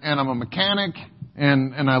and I'm a mechanic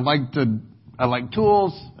and I like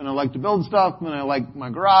tools and I like to build stuff and I like my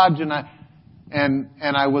garage and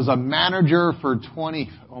I was a manager for 30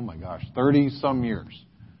 some years.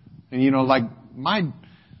 And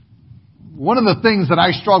one of the things that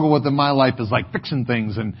I struggle with in my life is like fixing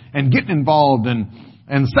things and getting involved and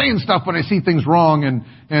saying stuff when I see things wrong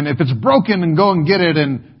and if it's broken and go and get it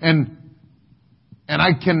and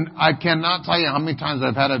I cannot tell you how many times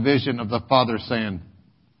I've had a vision of the Father saying,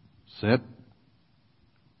 sit,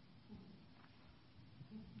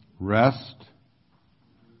 rest,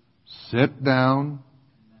 sit down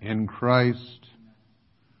in Christ,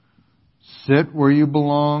 sit where you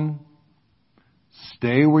belong,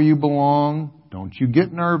 Stay where you belong. Don't you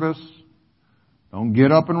get nervous. Don't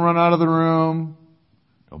get up and run out of the room.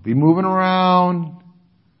 Don't be moving around.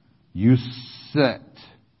 You sit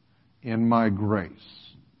in my grace.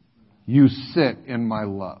 You sit in my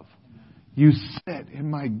love. You sit in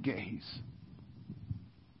my gaze.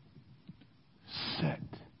 Sit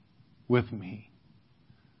with me.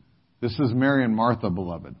 This is Mary and Martha,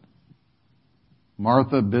 beloved.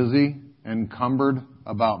 Martha busy, encumbered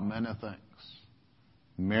about many things.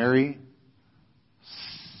 Mary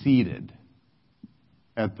seated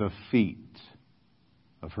at the feet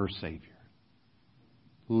of her Savior,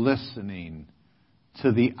 listening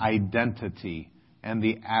to the identity and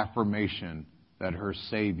the affirmation that her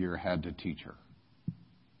Savior had to teach her.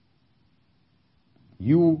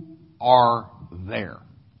 You are there.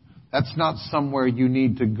 That's not somewhere you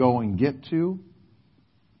need to go and get to.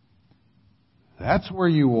 That's where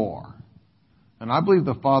you are. And I believe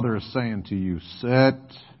the Father is saying to you, sit,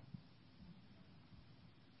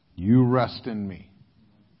 you rest in me.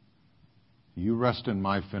 You rest in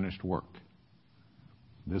my finished work.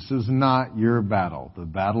 This is not your battle. The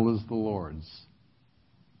battle is the Lord's.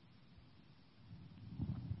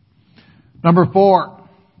 Number 4.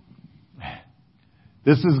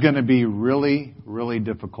 This is going to be really, really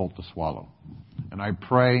difficult to swallow. And I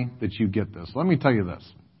pray that you get this. Let me tell you this.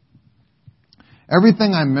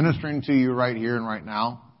 Everything I'm ministering to you right here and right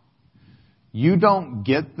now, you don't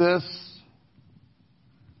get this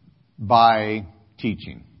by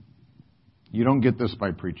teaching. You don't get this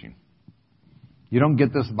by preaching. You don't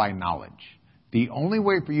get this by knowledge. The only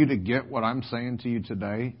way for you to get what I'm saying to you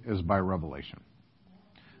today is by revelation.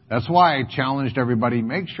 That's why I challenged everybody,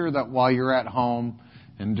 make sure that while you're at home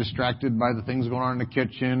and distracted by the things going on in the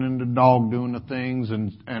kitchen and the dog doing the things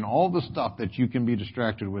and all the stuff that you can be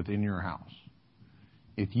distracted with in your house,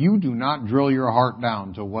 if you do not drill your heart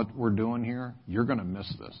down to what we're doing here, you're going to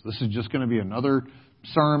miss this. This is just going to be another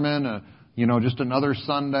sermon, just another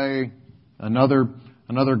Sunday, another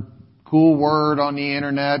cool word on the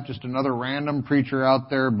internet, just another random preacher out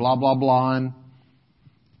there, blah, blah, blah. And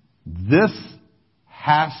this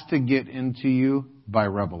has to get into you by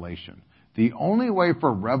revelation. The only way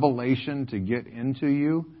for revelation to get into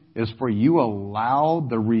you is for you allow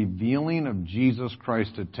the revealing of Jesus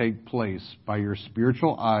Christ to take place by your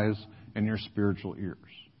spiritual eyes and your spiritual ears.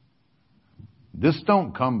 This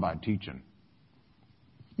don't come by teaching.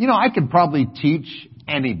 I could probably teach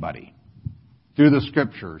anybody through the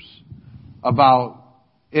Scriptures about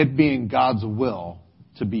it being God's will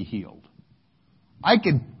to be healed. I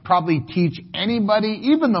could probably teach anybody,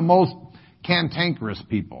 even the most cantankerous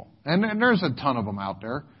people, and there's a ton of them out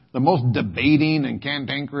there, the most debating and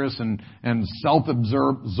cantankerous and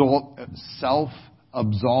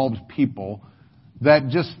self-absorbed people that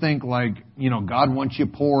just think like, God wants you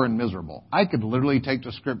poor and miserable. I could literally take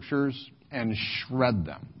the Scriptures and shred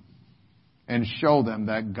them and show them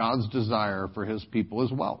that God's desire for His people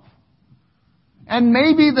is wealth. And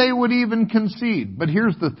maybe they would even concede. But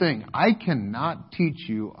here's the thing. I cannot teach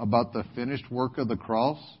you about the finished work of the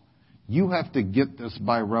cross. You have to get this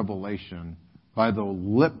by revelation, by the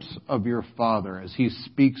lips of your Father as He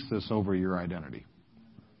speaks this over your identity.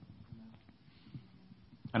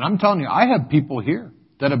 And I'm telling you, I have people here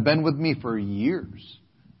that have been with me for years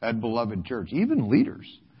at Beloved Church, even leaders.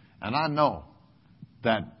 And I know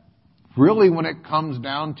that really when it comes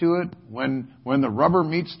down to it, when the rubber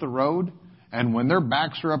meets the road and when their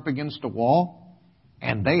backs are up against a wall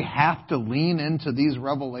and they have to lean into these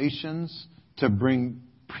revelations to bring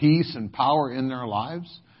peace and power in their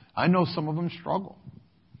lives, I know some of them struggle.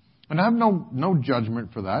 And I have no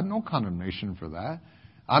judgment for that, no condemnation for that.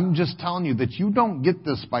 I'm just telling you that you don't get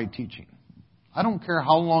this by teaching. I don't care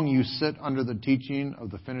how long you sit under the teaching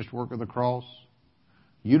of the finished work of the cross.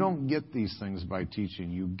 You don't get these things by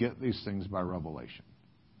teaching. You get these things by revelation.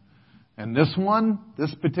 And this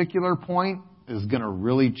particular point is going to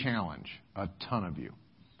really challenge a ton of you.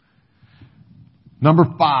 Number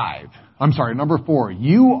 4.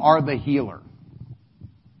 You are the healer,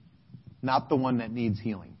 not the one that needs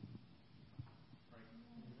healing.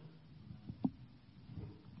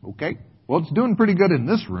 Okay? Well, it's doing pretty good in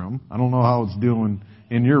this room. I don't know how it's doing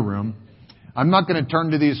in your room. I'm not going to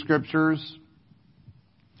turn to these Scriptures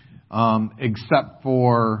except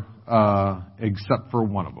for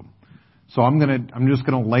one of them. So I'm just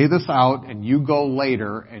going to lay this out, and you go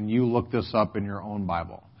later and you look this up in your own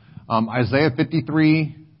Bible. Isaiah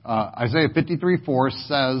 53:4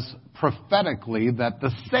 says prophetically that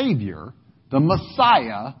the Savior, the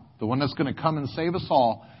Messiah, the one that's going to come and save us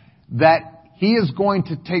all, that He is going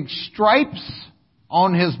to take stripes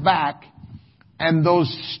on His back, and those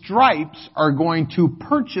stripes are going to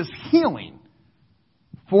purchase healing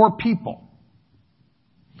for people.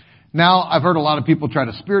 Now, I've heard a lot of people try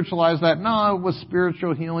to spiritualize that. No, it was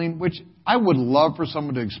spiritual healing, which I would love for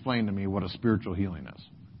someone to explain to me what a spiritual healing is.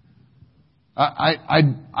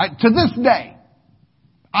 To this day,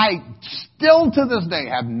 I still to this day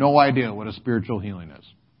have no idea what a spiritual healing is.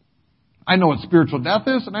 I know what spiritual death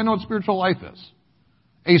is, and I know what spiritual life is.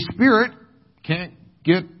 A spirit can't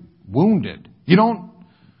get wounded. You don't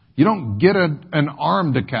get an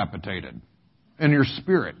arm decapitated in your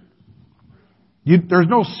spirit. There's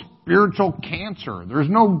no spiritual cancer. There's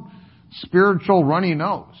no spiritual runny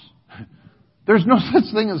nose. There's no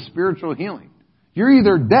such thing as spiritual healing. You're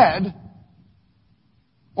either dead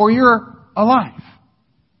or you're alive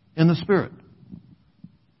in the spirit.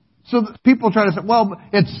 So people try to say, well,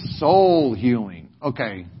 it's soul healing.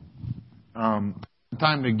 Okay.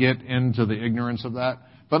 Time to get into the ignorance of that.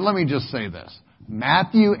 But let me just say this.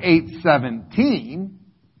 Matthew 8:17,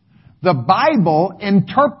 the Bible,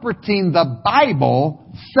 interpreting the Bible,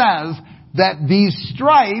 says that these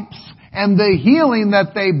stripes and the healing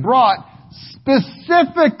that they brought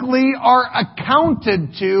specifically are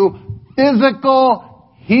accounted to physical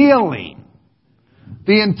healing.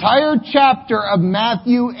 The entire chapter of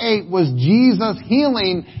Matthew 8 was Jesus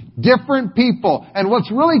healing different people. And what's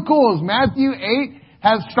really cool is Matthew 8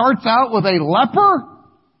 starts out with a leper,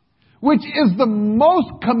 which is the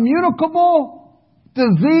most communicable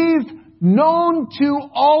disease known to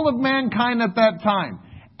all of mankind at that time.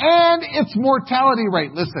 And its mortality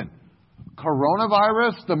rate. Listen,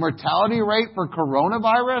 coronavirus, the mortality rate for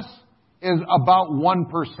coronavirus is about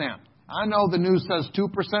 1%. I know the news says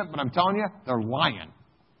 2%, but I'm telling you, they're lying.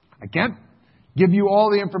 I can't give you all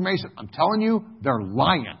the information. I'm telling you, they're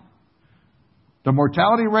lying. The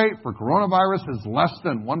mortality rate for coronavirus is less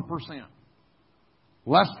than 1%.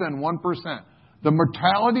 Less than 1%. The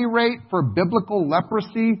mortality rate for biblical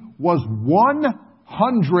leprosy was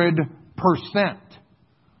 100%.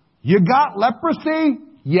 You got leprosy,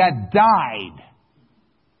 you died.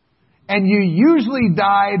 And you usually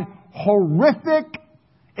died horrific,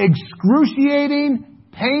 excruciating,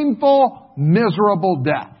 painful, miserable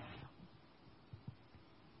death.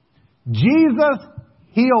 Jesus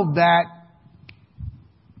healed that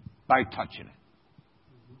by touching it.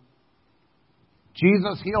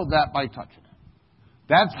 Jesus healed that by touching it.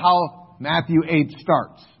 That's how Matthew 8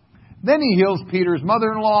 starts. Then he heals Peter's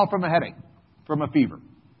mother-in-law from a headache, from a fever.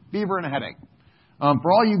 Fever and a headache.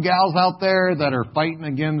 For all you gals out there that are fighting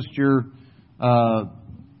against your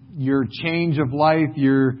change of life,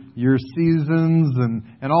 your seasons,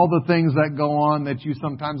 and all the things that go on that you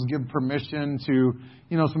sometimes give permission to,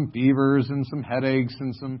 some fevers and some headaches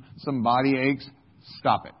and some body aches,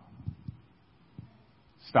 stop it.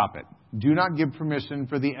 Stop it. Do not give permission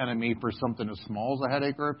for the enemy for something as small as a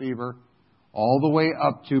headache or a fever, all the way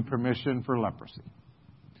up to permission for leprosy.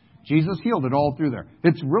 Jesus healed it all through there.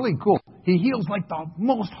 It's really cool. He heals like the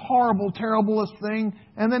most horrible, terriblest thing,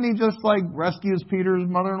 and then he just rescues Peter's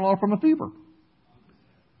mother-in-law from a fever.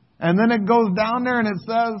 And then it goes down there and it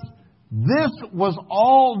says, this was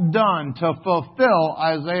all done to fulfill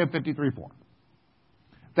Isaiah 53:4.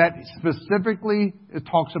 That specifically it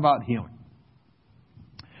talks about healing.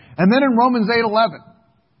 And then in Romans 8:11,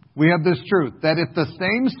 we have this truth, that if the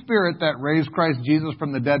same Spirit that raised Christ Jesus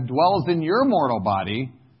from the dead dwells in your mortal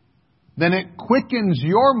body, then it quickens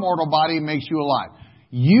your mortal body and makes you alive.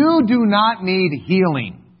 You do not need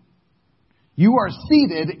healing. You are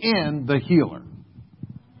seated in the healer.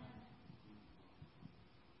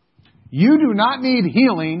 You do not need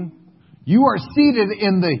healing. You are seated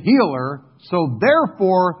in the healer. So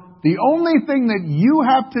therefore, the only thing that you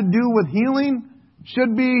have to do with healing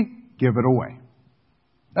should be give it away.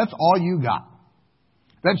 That's all you got.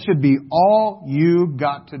 That should be all you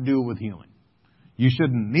got to do with healing. You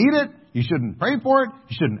shouldn't need it. You shouldn't pray for it.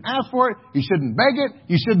 You shouldn't ask for it. You shouldn't beg it.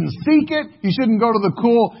 You shouldn't seek it. You shouldn't go to the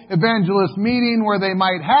cool evangelist meeting where they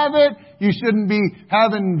might have it. You shouldn't be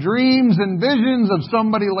having dreams and visions of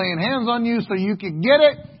somebody laying hands on you so you could get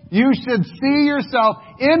it. You should see yourself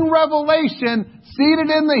in Revelation,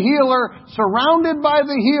 seated in the healer, surrounded by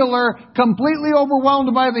the healer, completely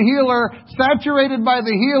overwhelmed by the healer, saturated by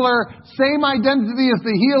the healer, same identity as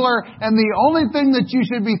the healer, and the only thing that you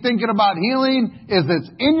should be thinking about healing is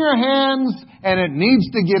it's in your hands and it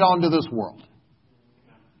needs to get onto this world.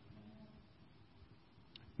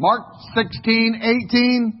 Mark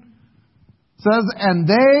 16:18 says, and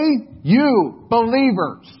they, you,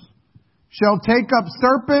 believers, shall take up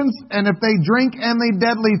serpents, and if they drink any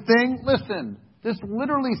deadly thing, listen, this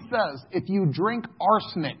literally says if you drink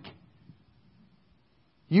arsenic,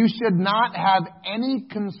 you should not have any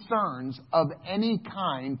concerns of any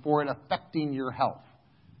kind for it affecting your health.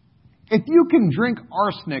 If you can drink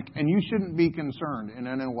arsenic and you shouldn't be concerned in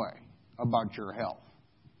any way about your health,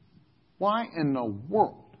 why in the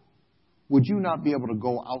world would you not be able to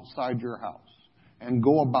go outside your house and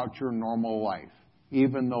go about your normal life,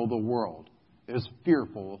 even though the world is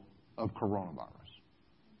fearful of coronavirus?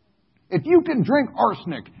 If you can drink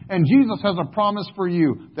arsenic and Jesus has a promise for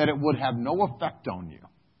you that it would have no effect on you,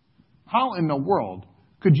 how in the world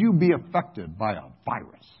could you be affected by a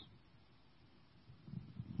virus?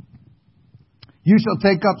 You shall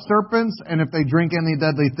take up serpents, and if they drink any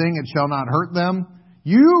deadly thing, it shall not hurt them.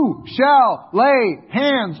 You shall lay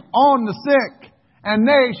hands on the sick, and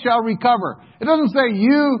they shall recover. It doesn't say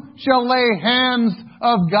you shall lay hands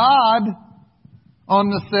of God on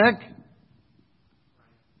the sick.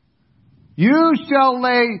 You shall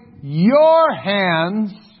lay your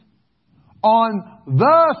hands on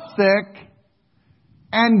the sick,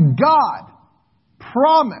 and God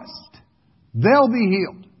promised they'll be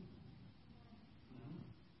healed.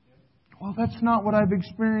 Well, that's not what I've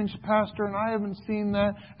experienced, Pastor, and I haven't seen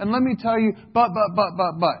that. And let me tell you, but.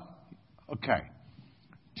 Okay.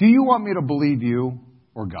 Do you want me to believe you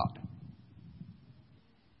or God?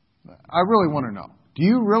 I really want to know. Do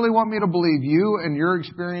you really want me to believe you and your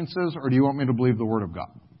experiences, or do you want me to believe the Word of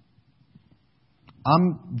God?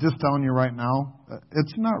 I'm just telling you right now,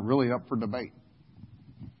 it's not really up for debate.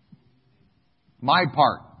 My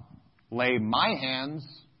part, lay my hands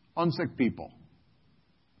on sick people.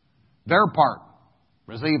 Their part,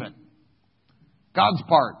 receive it. God's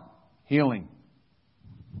part, healing.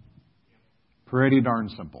 Pretty darn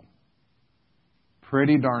simple.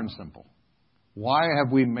 Pretty darn simple. Why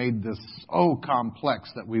have we made this so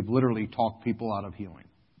complex that we've literally talked people out of healing?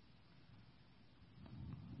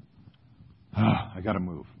 I got to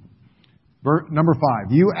move. Number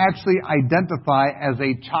 5, you actually identify as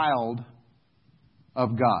a child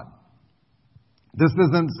of God. This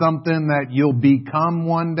isn't something that you'll become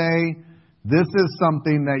one day. This is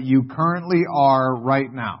something that you currently are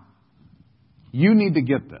right now. You need to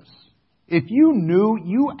get this. If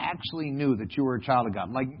you actually knew that you were a child of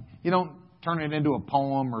God. Like, you don't turn it into a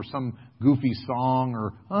poem or some goofy song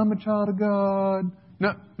or, I'm a child of God.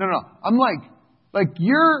 No. I'm like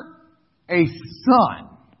you're a son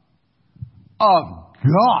of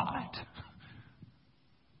God.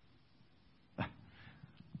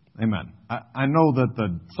 Amen. I know that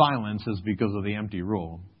the silence is because of the empty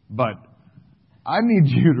rule, but I need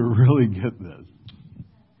you to really get this.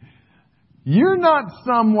 You're not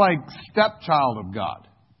some stepchild of God.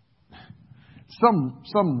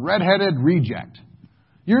 Some redheaded reject.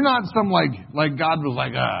 You're not some like God was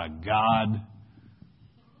God,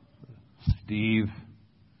 Steve.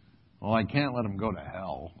 Well, I can't let him go to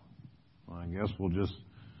hell. Well, I guess we'll just,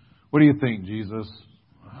 what do you think, Jesus?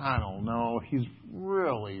 I don't know. He's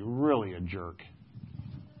really, really a jerk.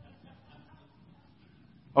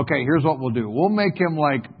 Okay, here's what we'll do. We'll make him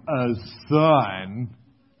like a son,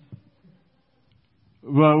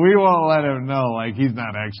 but we won't let him know he's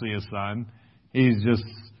not actually a son. He's just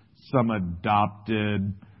some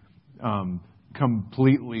adopted,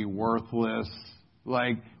 completely worthless.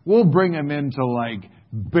 We'll bring him into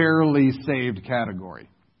barely saved category.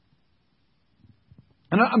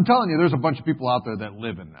 And I'm telling you, there's a bunch of people out there that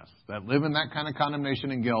live in this, that live in that kind of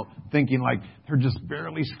condemnation and guilt, thinking they're just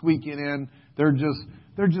barely squeaking in. They're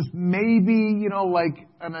just maybe,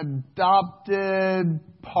 an adopted,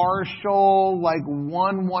 partial,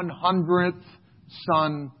 1/100th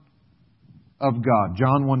son of God.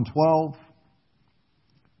 John 1:12.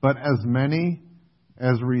 But as many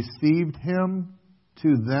as received him,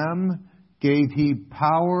 to them gave he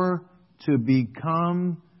power to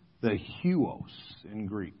become the huios in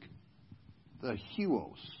Greek. The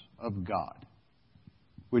huios of God,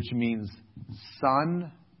 which means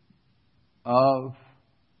son of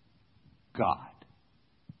God.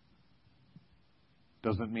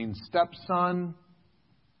 Doesn't mean stepson.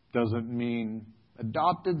 Doesn't mean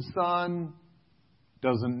adopted son.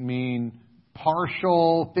 Doesn't mean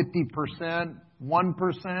partial 50%,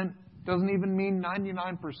 1%. Doesn't even mean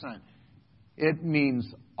 99%. It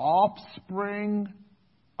means offspring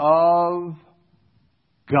of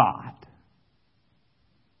God.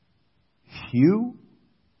 Hugh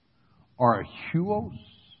or a huios,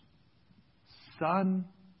 son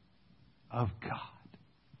of God.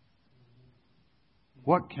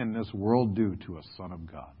 What can this world do to a son of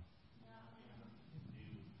God?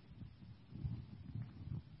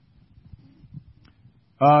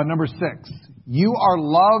 Number 6, you are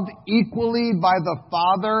loved equally by the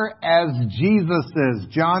Father as Jesus is.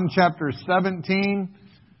 John chapter 17.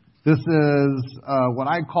 This is what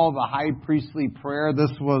I call the high priestly prayer.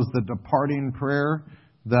 This was the departing prayer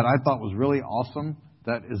that I thought was really awesome.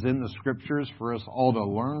 that is in the Scriptures for us all to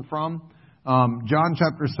learn from. John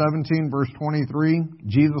chapter 17, verse 23,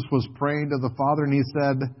 Jesus was praying to the Father, and He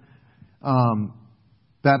said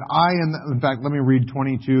that in fact, let me read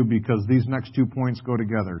 22 because these next 2 points go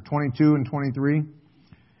together. 22 and 23.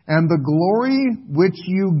 And the glory which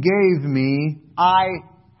you gave me, I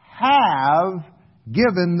have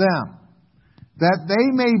given them, that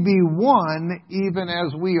they may be one even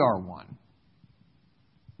as we are one.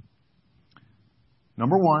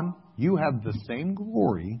 Number one, you have the same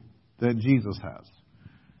glory that Jesus has.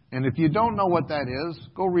 And if you don't know what that is,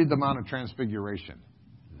 go read the Mount of Transfiguration.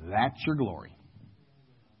 That's your glory.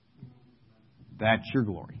 That's your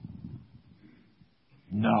glory.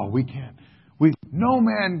 No, we can't. No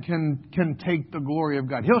man can take the glory of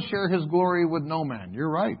God. He'll share His glory with no man. You're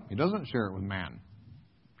right. He doesn't share it with man.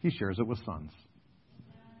 He shares it with sons.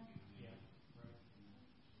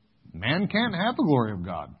 Man can't have the glory of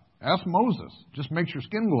God. Ask Moses. Just makes your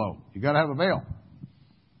skin glow. You got to have a veil.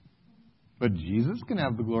 But Jesus can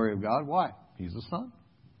have the glory of God. Why? He's a son.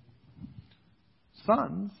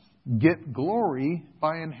 Sons get glory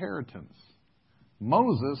by inheritance.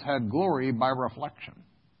 Moses had glory by reflection.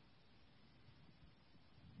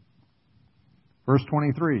 Verse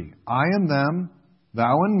 23, I in them,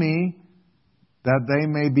 thou in me, that they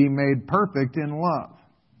may be made perfect in love.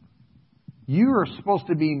 You are supposed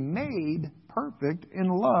to be made perfect in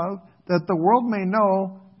love, that the world may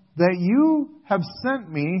know that you have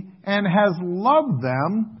sent me and has loved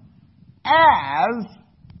them as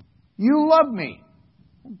you love me.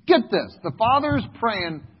 Get this. The Father is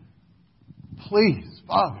praying, please,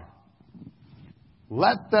 Father,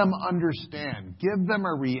 let them understand. Give them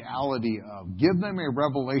a reality of, give them a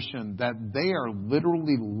revelation that they are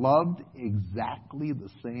literally loved exactly the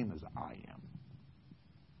same as I am.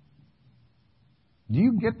 Do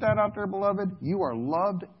you get that out there, beloved? You are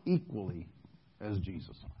loved equally as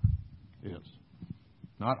Jesus is.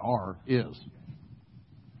 Not are, is.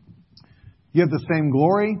 You have the same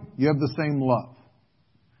glory. You have the same love.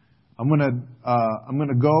 I'm going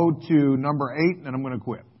to go to number 8 and then I'm going to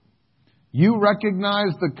quit. You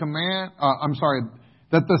recognize that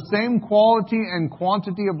the same quality and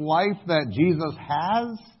quantity of life that Jesus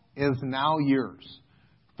has is now yours.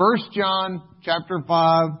 1 John chapter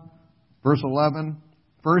 5, verse 11.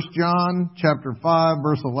 1 John chapter 5,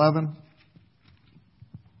 verse 11.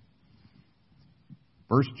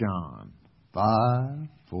 1 John 5,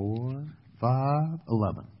 4, 5,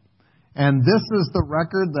 11. And this is the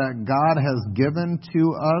record that God has given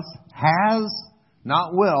to us, has,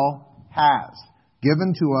 not will, has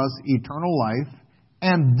given to us eternal life,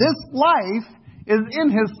 and this life is in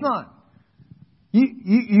His Son.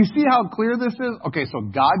 You see how clear this is? Okay, so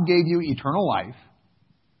God gave you eternal life,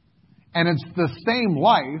 and it's the same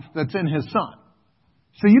life that's in His Son.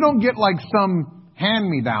 So you don't get like some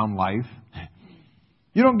hand-me-down life.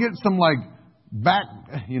 You don't get some like back,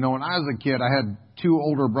 when I was a kid, I had 2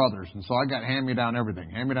 older brothers, and so I got hand-me-down everything.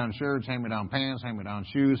 Hand-me-down shirts, hand-me-down pants, hand-me-down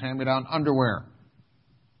shoes, hand-me-down underwear.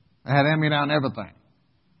 I had hand-me-down everything.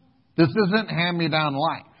 This isn't hand-me-down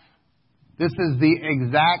life. This is the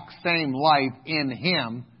exact same life in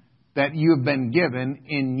Him that you've been given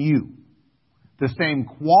in you. The same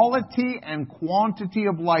quality and quantity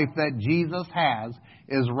of life that Jesus has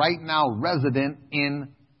is right now resident in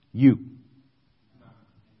you.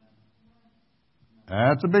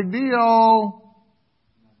 That's a big deal.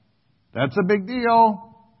 That's a big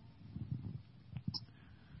deal.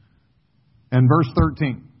 And verse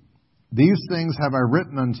 13. These things have I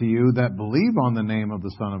written unto you that believe on the name of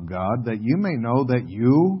the Son of God, that you may know that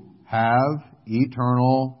you have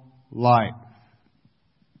eternal life,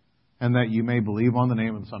 and that you may believe on the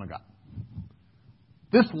name of the Son of God.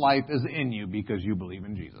 This life is in you because you believe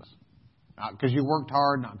in Jesus. Not because you worked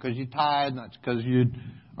hard, not because you tithed, not because you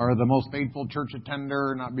are the most faithful church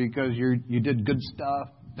attender, not because you did good stuff,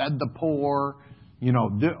 fed the poor.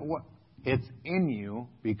 It's in you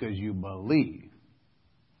because you believe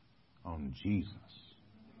on Jesus.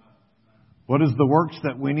 What is the works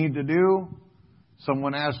that we need to do?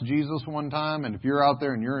 Someone asked Jesus one time, and if you're out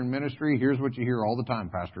there and you're in ministry, here's what you hear all the time,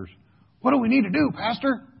 pastors. What do we need to do,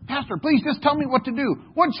 Pastor? Pastor, please just tell me what to do.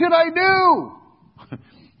 What should I do?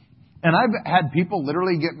 And I've had people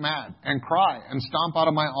literally get mad and cry and stomp out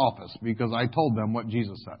of my office because I told them what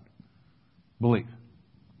Jesus said. Believe.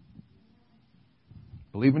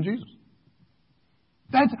 Believe in Jesus.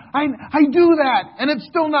 I do that, and it's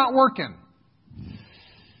still not working.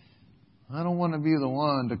 I don't want to be the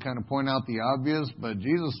one to kind of point out the obvious, but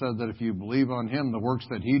Jesus said that if you believe on Him, the works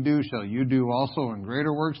that He do shall you do also, and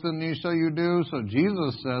greater works than these shall you do. So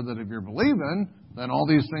Jesus said that if you're believing, then all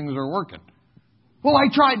these things are working. Well,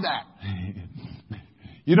 I tried that.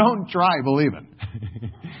 You don't try believing.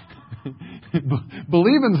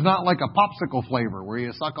 Believing's not like a popsicle flavor where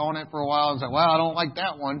you suck on it for a while and say, well, I don't like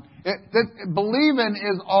that one. Believing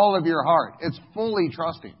is all of your heart. It's fully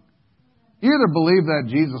trusting. You either believe that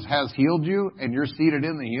Jesus has healed you and you're seated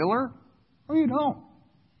in the healer, or you don't.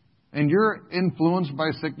 And you're influenced by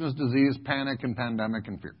sickness, disease, panic, and pandemic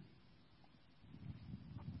and fear.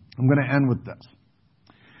 I'm going to end with this.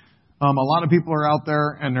 A lot of people are out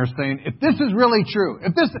there and they're saying, if this is really true,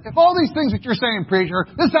 if all these things that you're saying, preacher,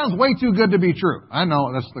 this sounds way too good to be true. I know,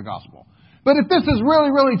 that's the gospel. But if this is really,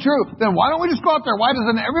 really true, then why don't we just go out there? Why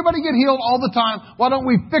doesn't everybody get healed all the time? Why don't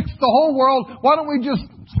we fix the whole world? Why don't we just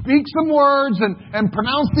speak some words and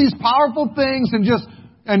pronounce these powerful things and just,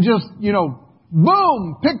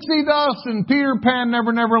 boom, pixie dust and Peter Pan,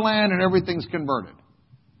 Never Never Land, and everything's converted.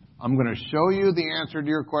 I'm going to show you the answer to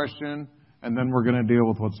your question, and then we're going to deal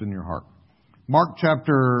with what's in your heart. Mark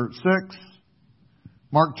chapter 6,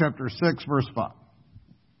 verse 5.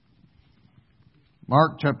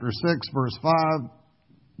 Mark chapter 6, verse 5.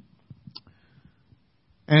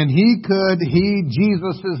 And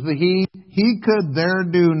Jesus is the he could there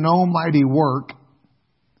do no mighty work,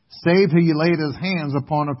 save he laid his hands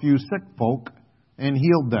upon a few sick folk and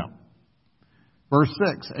healed them. Verse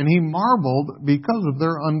 6, and he marveled because of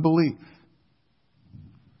their unbelief.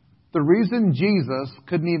 The reason Jesus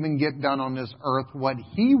couldn't even get done on this earth what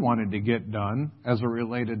he wanted to get done as it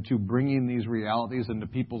related to bringing these realities into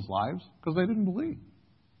people's lives, because they didn't believe.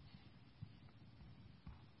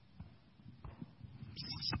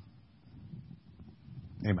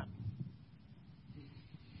 Amen.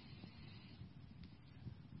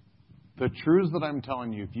 The truths that I'm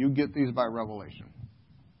telling you, if you get these by revelation,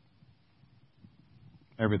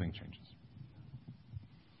 everything changes.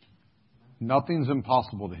 Nothing's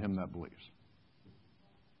impossible to him that believes.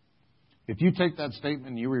 If you take that statement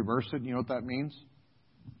and you reverse it, you know what that means?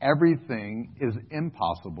 Everything is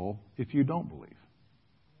impossible if you don't believe.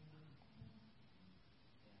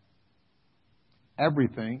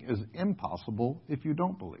 Everything is impossible if you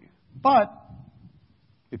don't believe. But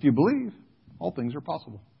if you believe, all things are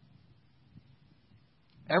possible.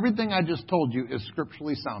 Everything I just told you is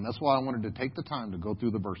scripturally sound. That's why I wanted to take the time to go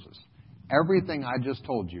through the verses. Everything I just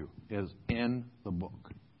told you is in the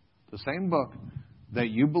book. The same book that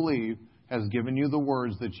you believe has given you the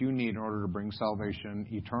words that you need in order to bring salvation,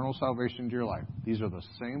 eternal salvation to your life. These are the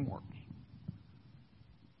same words.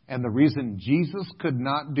 And the reason Jesus could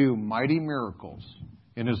not do mighty miracles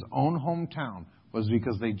in his own hometown was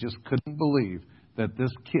because they just couldn't believe that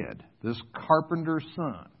this kid, this carpenter's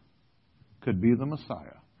son, could be the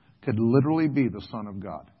Messiah, could literally be the Son of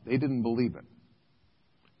God. They didn't believe it.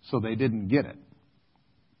 So they didn't get it.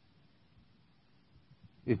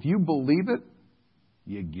 If you believe it,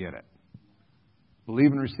 you get it.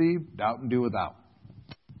 Believe and receive, doubt and do without.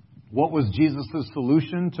 What was Jesus'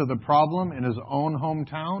 solution to the problem in his own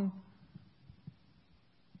hometown?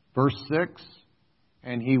 Verse 6,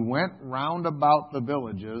 and he went round about the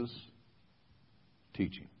villages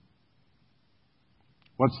teaching.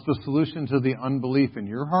 What's the solution to the unbelief in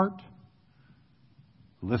your heart?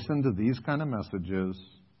 Listen to these kind of messages.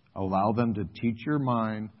 Allow them to teach your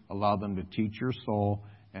mind. Allow them to teach your soul.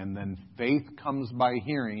 And then faith comes by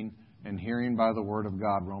hearing, and hearing by the word of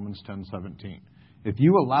God, Romans 10:17. If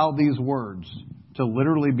you allow these words to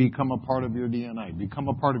literally become a part of your DNA, become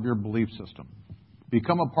a part of your belief system,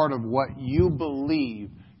 become a part of what you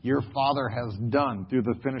believe your Father has done through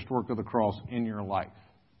the finished work of the cross in your life,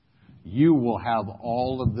 you will have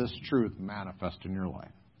all of this truth manifest in your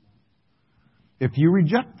life. If you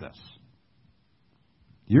reject this,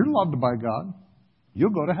 you're loved by God.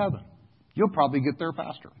 You'll go to heaven. You'll probably get there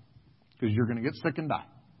faster because you're going to get sick and die.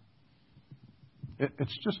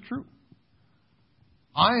 It's just true.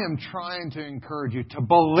 I am trying to encourage you to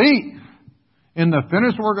believe in the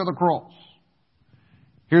finished work of the cross.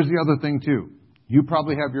 Here's the other thing, too. You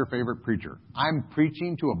probably have your favorite preacher. I'm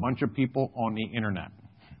preaching to a bunch of people on the internet,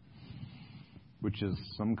 which is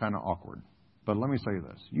some kind of awkward. But let me say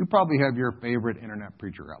this. You probably have your favorite internet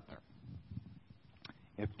preacher out there.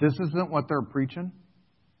 If this isn't what they're preaching,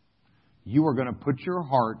 you are going to put your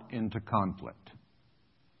heart into conflict.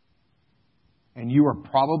 And you are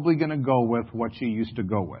probably going to go with what you used to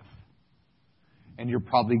go with. And you're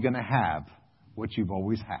probably going to have what you've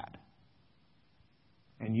always had.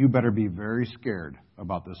 And you better be very scared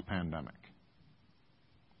about this pandemic.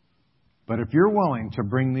 But if you're willing to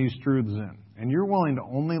bring these truths in, and you're willing to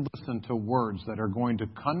only listen to words that are going to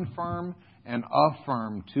confirm and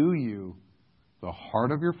affirm to you the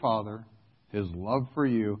heart of your Father, His love for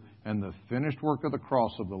you, and the finished work of the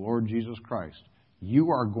cross of the Lord Jesus Christ,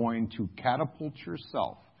 you are going to catapult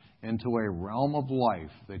yourself into a realm of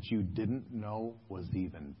life that you didn't know was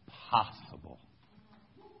even possible.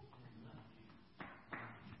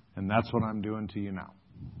 And that's what I'm doing to you now.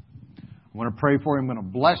 I'm going to pray for you. I'm going to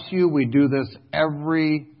bless you. We do this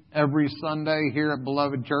every Sunday here at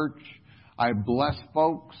Beloved Church. I bless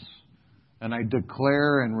folks, and I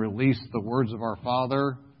declare and release the words of our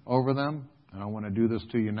Father over them. And I want to do this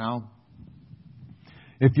to you now.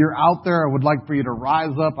 If you're out there, I would like for you to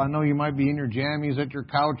rise up. I know you might be in your jammies at your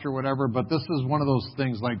couch or whatever, but this is one of those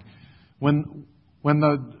things like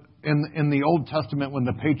in the Old Testament, when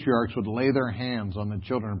the patriarchs would lay their hands on the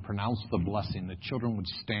children and pronounce the blessing, the children would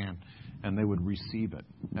stand and they would receive it.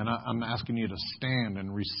 And I'm asking you to stand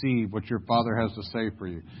and receive what your Father has to say for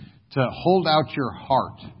you. To hold out your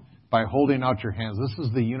heart by holding out your hands. This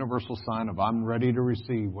is the universal sign of I'm ready to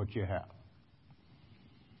receive what you have.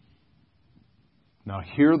 Now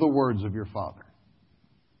hear the words of your Father.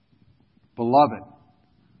 Beloved,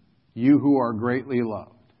 you who are greatly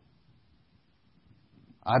loved,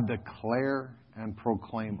 I declare and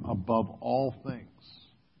proclaim above all things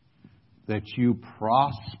that you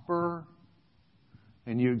prosper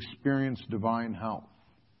and you experience divine health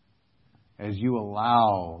as you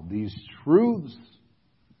allow these truths,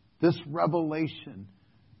 this revelation,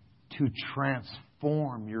 to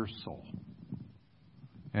transform your soul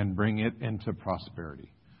and bring it into prosperity.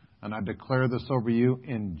 And I declare this over you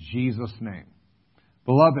in Jesus' name.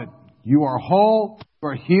 Beloved, you are whole, you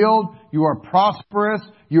are healed, you are prosperous,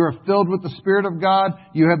 you are filled with the Spirit of God,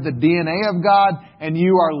 you have the DNA of God, and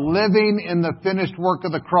you are living in the finished work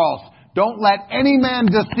of the cross. Don't let any man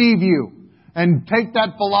deceive you and take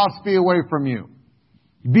that philosophy away from you.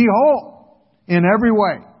 Be whole in every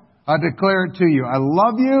way. I declare it to you. I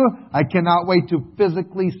love you. I cannot wait to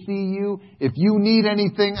physically see you. If you need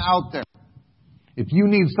anything out there, if you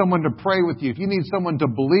need someone to pray with you, if you need someone to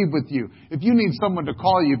believe with you, if you need someone to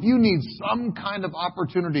call you, if you need some kind of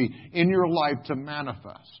opportunity in your life to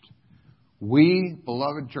manifest, we,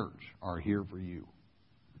 Beloved Church, are here for you.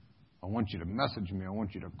 I want you to message me. I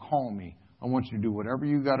want you to call me. I want you to do whatever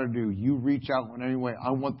you got to do. You reach out in any way.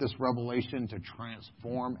 I want this revelation to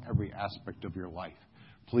transform every aspect of your life.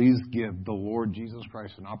 Please give the Lord Jesus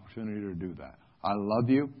Christ an opportunity to do that. I love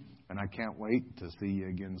you, and I can't wait to see you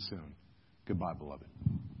again soon. Goodbye, beloved.